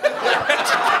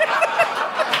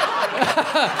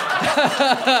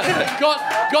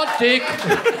 got dick.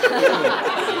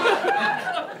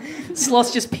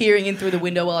 Sloss just peering in through the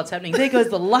window while it's happening. There goes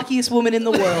the luckiest woman in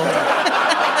the world.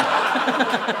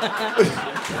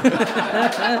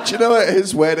 Do you know at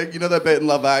his wedding, you know that bit in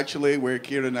Love Actually where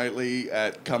Keira Knightley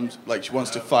comes, like she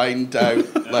wants to find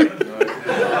out, like...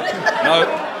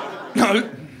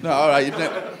 No, all right,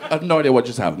 I have no idea what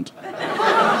just happened.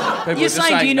 You're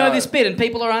saying, do you know this bit? And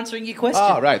people are answering your question.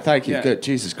 Oh, right, thank you. Yeah. Good.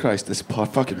 Jesus Christ, this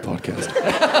fucking podcast.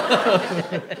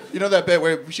 You know that bit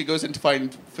where she goes in to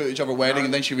find footage of her wedding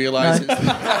and then she realises...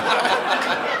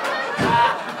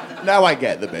 Now I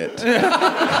get the bit.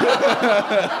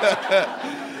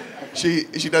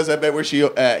 She does that bit where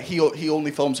he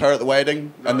only films her at the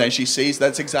wedding, and then she sees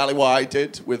that's exactly what I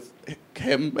did with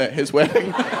him at his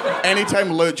wedding. Anytime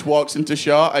Luch walks into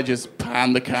shot, I just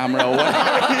pan the camera away.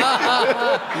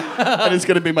 And it's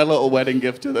going to be my little wedding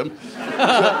gift to them.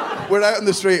 So we're out on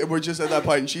the street and we're just at that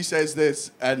point, and she says this,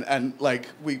 and like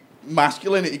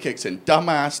masculinity kicks in.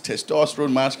 Dumbass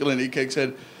testosterone masculinity kicks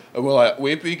in. And we're like,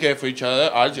 we'd be gay for each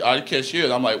other. I'd kiss you.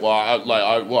 And I'm like, I'm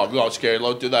not scared.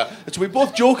 I'll do that. And so we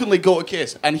both jokingly go to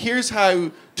kiss. And here's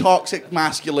how toxic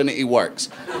masculinity works.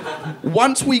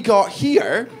 Once we got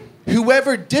here,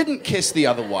 whoever didn't kiss the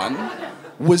other one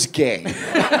was gay.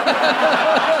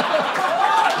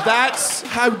 That's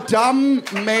how dumb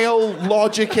male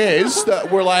logic is,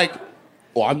 that we're like,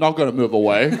 well, I'm not going to move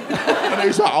away. And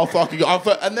he's like, I'll fucking go.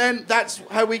 And then that's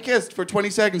how we kissed for 20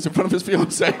 seconds in front of his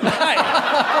fiancée.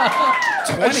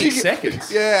 20 seconds?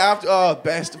 Yeah,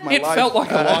 best of my life. It felt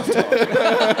like a lifetime.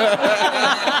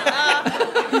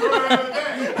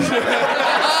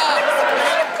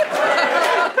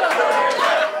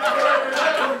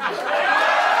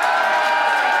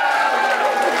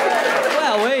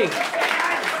 Wowee.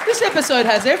 This episode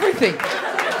has everything.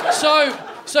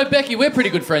 So Becky, we're pretty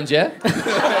good friends, yeah?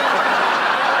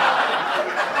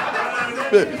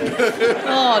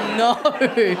 Oh, no.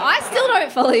 I still don't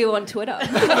follow you on Twitter.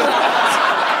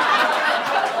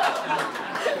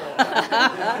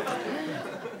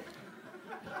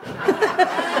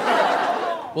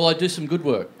 Well, I do some good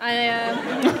work. No,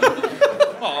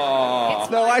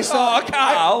 I saw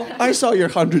Carl. I saw your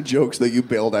 100 jokes that you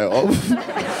bailed out of.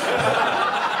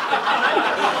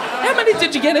 How many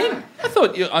did you get in? I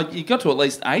thought you got to at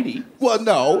least 80. Well,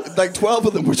 no, like 12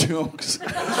 of them were jokes.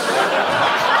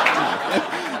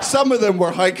 Some of them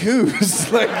were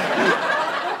haikus. Like,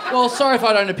 Well, sorry if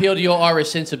I don't appeal to your Irish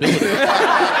sensibility. It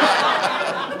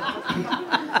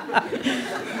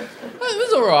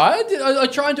was all right. I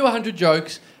try and do 100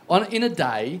 jokes in a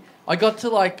day. I got to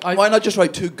why not just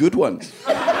write 2 good ones?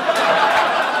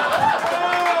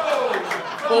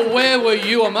 Well, where were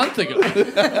you a month ago?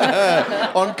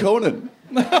 On Conan.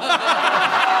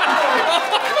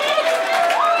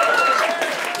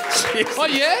 Oh,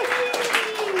 yeah?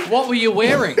 What were you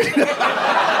wearing?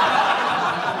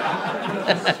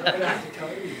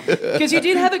 Because you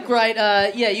did have a great,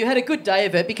 you had a good day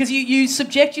of it, because you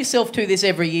subject yourself to this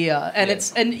every year, and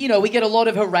we get a lot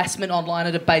of harassment online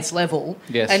at a base level.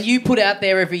 Yes. And you put out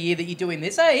there every year that you're doing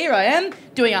this. Hey, here I am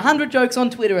doing 100 jokes on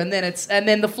Twitter, and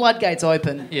then the floodgates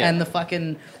open, and the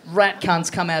fucking rat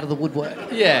cunts come out of the woodwork.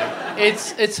 Yeah,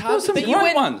 it's hard. Some But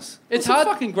great ones. It's Some hard.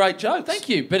 fucking great jokes. Thank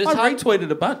you, but it's I hard.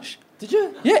 retweeted a bunch. Did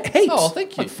you? Yeah, heaps. Oh,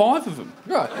 thank you. Like 5 of them.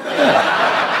 Right.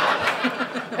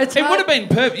 It would have been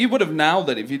perfect. You would have nailed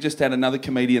it if you just had another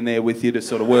comedian there with you to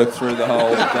sort of work through the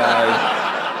whole day.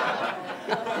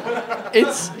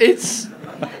 It's.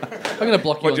 I'm going to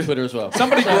block you on Twitter as well.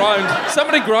 Somebody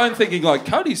groaned thinking like,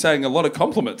 Cody's saying a lot of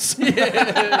compliments.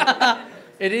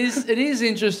 It is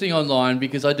interesting online,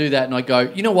 because I do that and I go,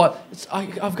 you know what?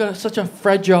 I've got such a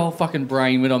fragile fucking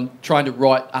brain when I'm trying to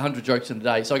write 100 jokes in a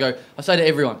day. So I say to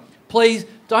everyone, please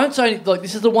don't say,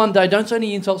 this is the one day, don't say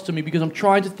any insults to me, because I'm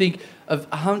trying to think of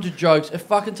 100 jokes. It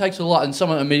fucking takes a lot. And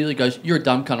someone immediately goes, you're a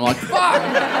dumb cunt. I'm like, fuck!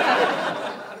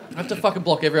 I have to fucking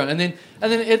block everyone. And then at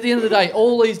the end of the day,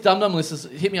 all these dum-dum listeners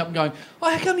hit me up and going, oh,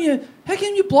 how come you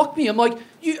block me? I'm like,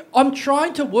 I'm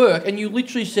trying to work and you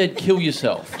literally said kill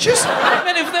yourself.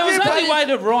 Man, if there was any way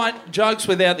to write jokes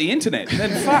without the internet,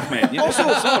 then fuck, man. You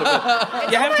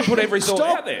have to put every thought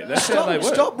out there. That's how they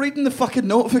work. Stop reading the fucking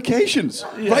notifications.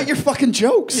 Write your fucking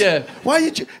jokes. Yeah.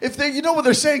 Why if they, you know what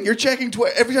they're saying, you're checking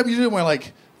Twitter every time you do them. We're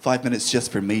like 5 minutes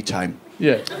just for me time.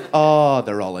 Yeah. Oh,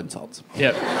 they're all insults.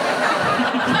 Yep.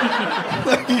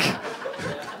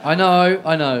 I know.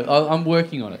 I'm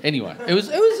working on it. Anyway, it was.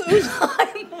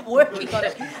 I'm working on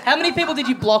it. How many people did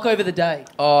you block over the day?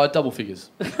 Double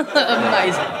figures.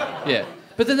 Amazing. Yeah.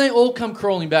 But then they all come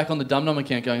crawling back on the Dum Dum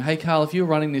account going, hey, Carl, if you're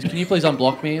running this, can you please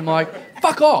unblock me? I'm like,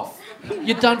 fuck off.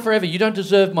 You're done forever. You don't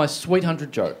deserve my sweet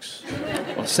 100 jokes.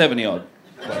 Or 70 odd.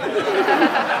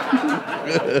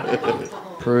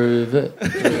 Prove it.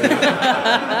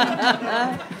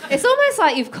 It's almost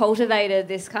like you've cultivated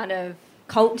this kind of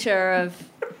culture of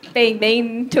being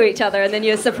mean to each other and then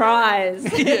you're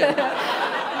surprised.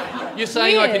 Yeah. You're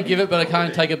saying I can give it, but I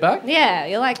can't take it back? Yeah,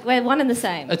 you're like, we're one and the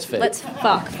same. That's fair. Let's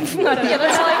fuck. I don't know.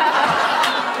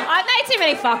 I've made too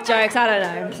many fuck jokes. I don't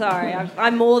know. I'm sorry.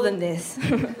 I'm more than this.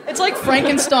 It's like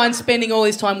Frankenstein spending all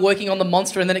his time working on the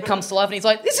monster and then it comes to life and he's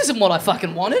like, this isn't what I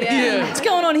fucking wanted. Yeah. What's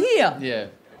going on here? Yeah.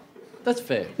 That's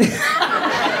fair.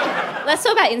 Let's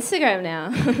talk about Instagram now.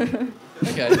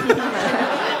 Okay.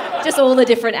 Just all the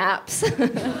different apps.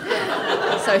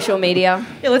 Social media.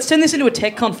 Yeah, let's turn this into a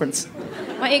tech conference.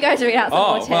 Why don't you guys read out some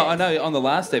more text? Well, I know on the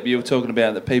last step you were talking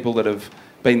about the people that have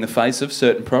been the face of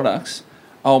certain products.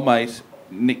 Old mate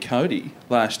Nick Cody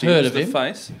last year Heard was of the him.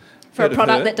 face. For Heard a of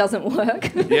product her. that doesn't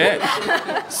work.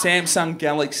 Yeah. Samsung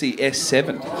Galaxy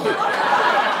S7.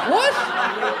 What?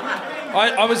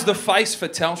 I was the face for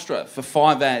Telstra for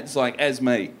 5 ads, like, as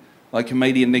me. Like,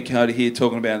 comedian Nick Cody here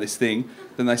talking about this thing.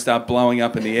 Then they start blowing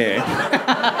up in the air.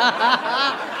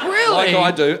 Really? Like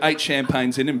I do, 8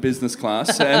 champagnes in business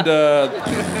class. And,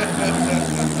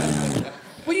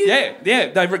 yeah,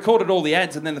 they recorded all the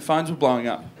ads and then the phones were blowing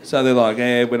up. So they're like,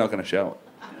 we're not going to show it.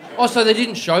 Oh, so they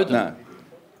didn't show them? No.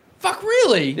 Fuck,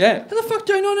 really? Yeah. How the fuck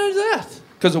do I not know that?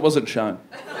 Because it wasn't shown.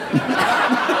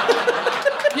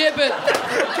 Yeah,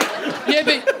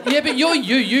 but you're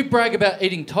you. You brag about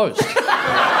eating toast.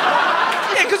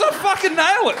 Yeah, because I fucking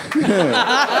nail it.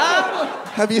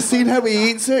 Have you seen how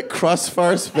he eats it? Crust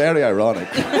first. Very ironic.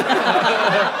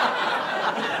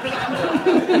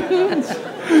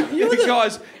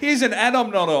 Guys, here's an ad I'm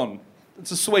not on.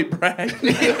 It's a sweet brag.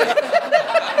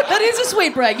 That is a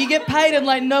sweet brag. You get paid and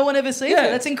like no one ever sees it.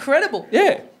 That's incredible.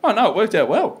 Yeah. Oh no, it worked out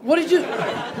well. What did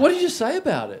you say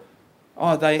about it?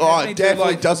 Oh, they Oh, it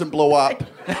definitely doesn't blow up.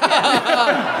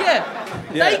 Yeah.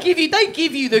 They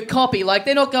give you the copy. Like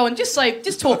they're not going, just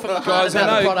talk from the heart Guys, about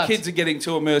I the know product. kids are getting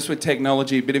too immersed with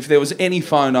technology, but if there was any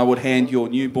phone I would hand your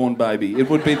newborn baby, it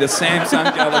would be the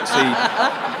Samsung Galaxy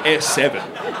S7.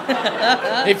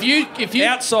 If you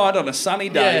Outside on a sunny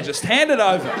day, Yeah. just hand it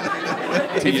over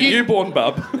to your newborn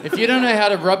bub. if you don't know how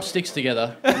to rub sticks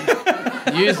together,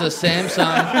 use the Samsung.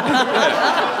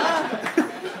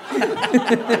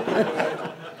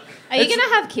 Are you going to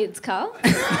have kids, Carl?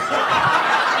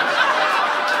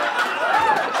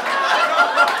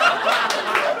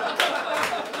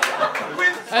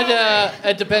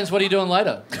 It depends. What are you doing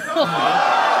later?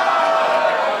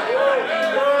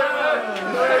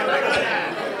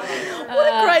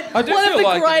 What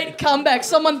a great comeback.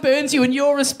 Someone burns you and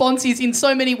your response is in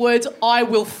so many words, I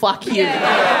will fuck you.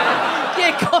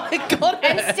 Yeah, got it.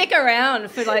 And stick around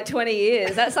for like 20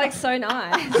 years. That's like so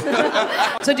nice.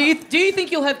 So do you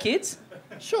think you'll have kids?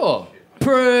 Sure.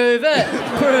 Prove it.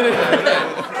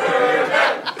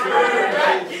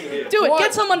 Do it. What?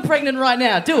 Get someone pregnant right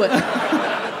now. Do it.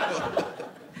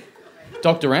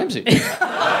 Dr. Ramsay.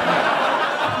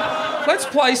 Let's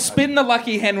play Spin the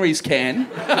Lucky Henry's can.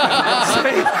 See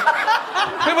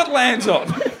who it lands on.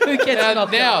 Who gets it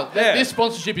off Now, Yeah. this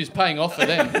sponsorship is paying off for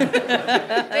them.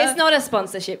 It's not a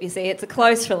sponsorship, you see. It's a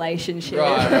close relationship.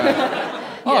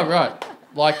 Right. Oh, right.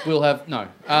 Like we'll have... No.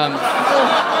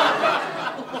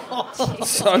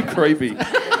 So creepy.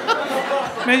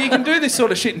 Man, you can do this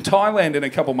sort of shit in Thailand in a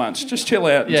couple months. Just chill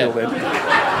out until then.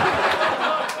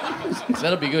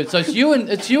 That'll be good. So it's you and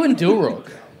Dilrog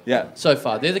Yeah. so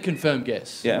far. They're the confirmed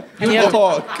guests. Yeah.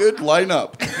 Oh, good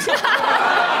lineup.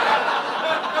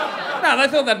 No, they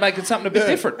thought they'd make it something a bit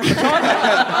different.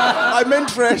 I'm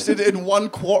interested in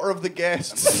 1/4 of the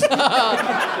guests.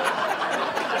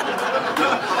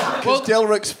 Because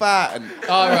Dilric's fat. And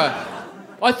Oh, right.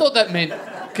 I thought that meant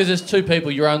Because there's two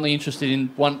people, you're only interested in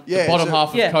one, Yeah, the bottom so-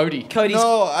 half of Cody. Cody's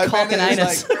No, I cock meant and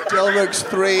it's anus. like Dilrook's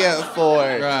 3 out of 4.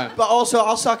 Right. But also,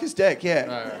 I'll suck his dick, yeah.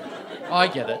 Right. I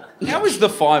get it. How is the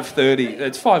 5:30?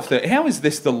 It's 5:30. How is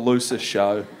this the loosest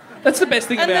show? That's the best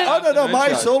thing And about. then- Oh, no, my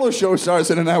show. solo show starts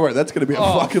in an hour. That's going to be a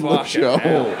fucking loose show.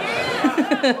 hell.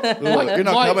 Look, you're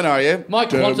not coming, are you? My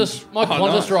Dumb.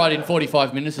 Qantas ride in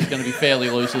 45 minutes is going to be fairly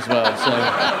loose as well. So.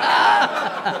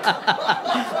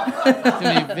 It's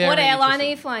gonna be very What airline are interesting.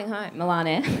 you flying home? Milan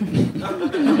Air.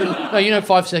 No, you know,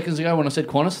 5 seconds ago when I said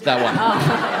Qantas, that one.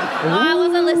 Oh, I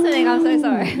wasn't listening. I'm so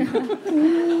sorry.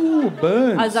 Ooh,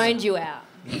 burns. I zoned you out.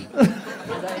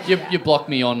 You blocked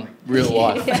me on real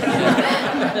life.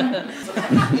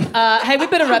 Hey, we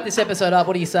better wrap this episode up.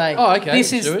 What do you say? Oh, okay,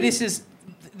 This let's do it.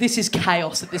 this is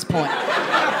chaos at this point.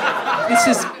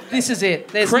 This is it.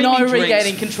 There's Creamy no drinks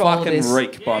regaining control of fucking this.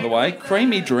 reek, by the way.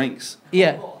 Creamy drinks.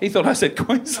 Yeah. He thought I said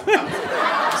Queensland.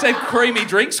 I said creamy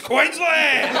drinks,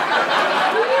 Queensland.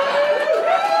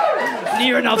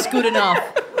 Near enough's good enough.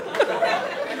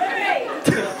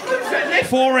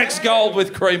 4X gold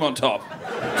with cream on top.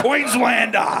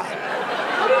 Queenslander.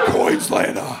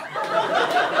 Queenslander.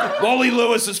 Wally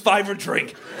Lewis's favourite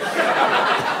drink.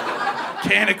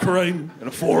 Can of cream and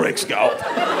a 4X gold.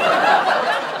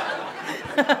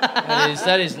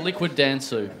 That is liquid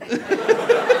Dansu.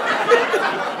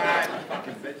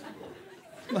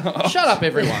 Shut up,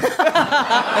 everyone.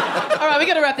 All right, we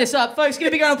got to wrap this up, folks. Give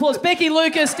a big round of applause. Becky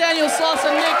Lucas, Daniel Sloss,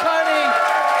 and Nick Cody.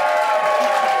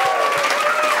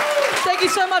 Thank you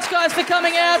so much, guys, for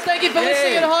coming out. Thank you for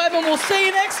listening at home, and we'll see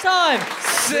you next time.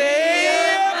 See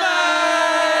ya.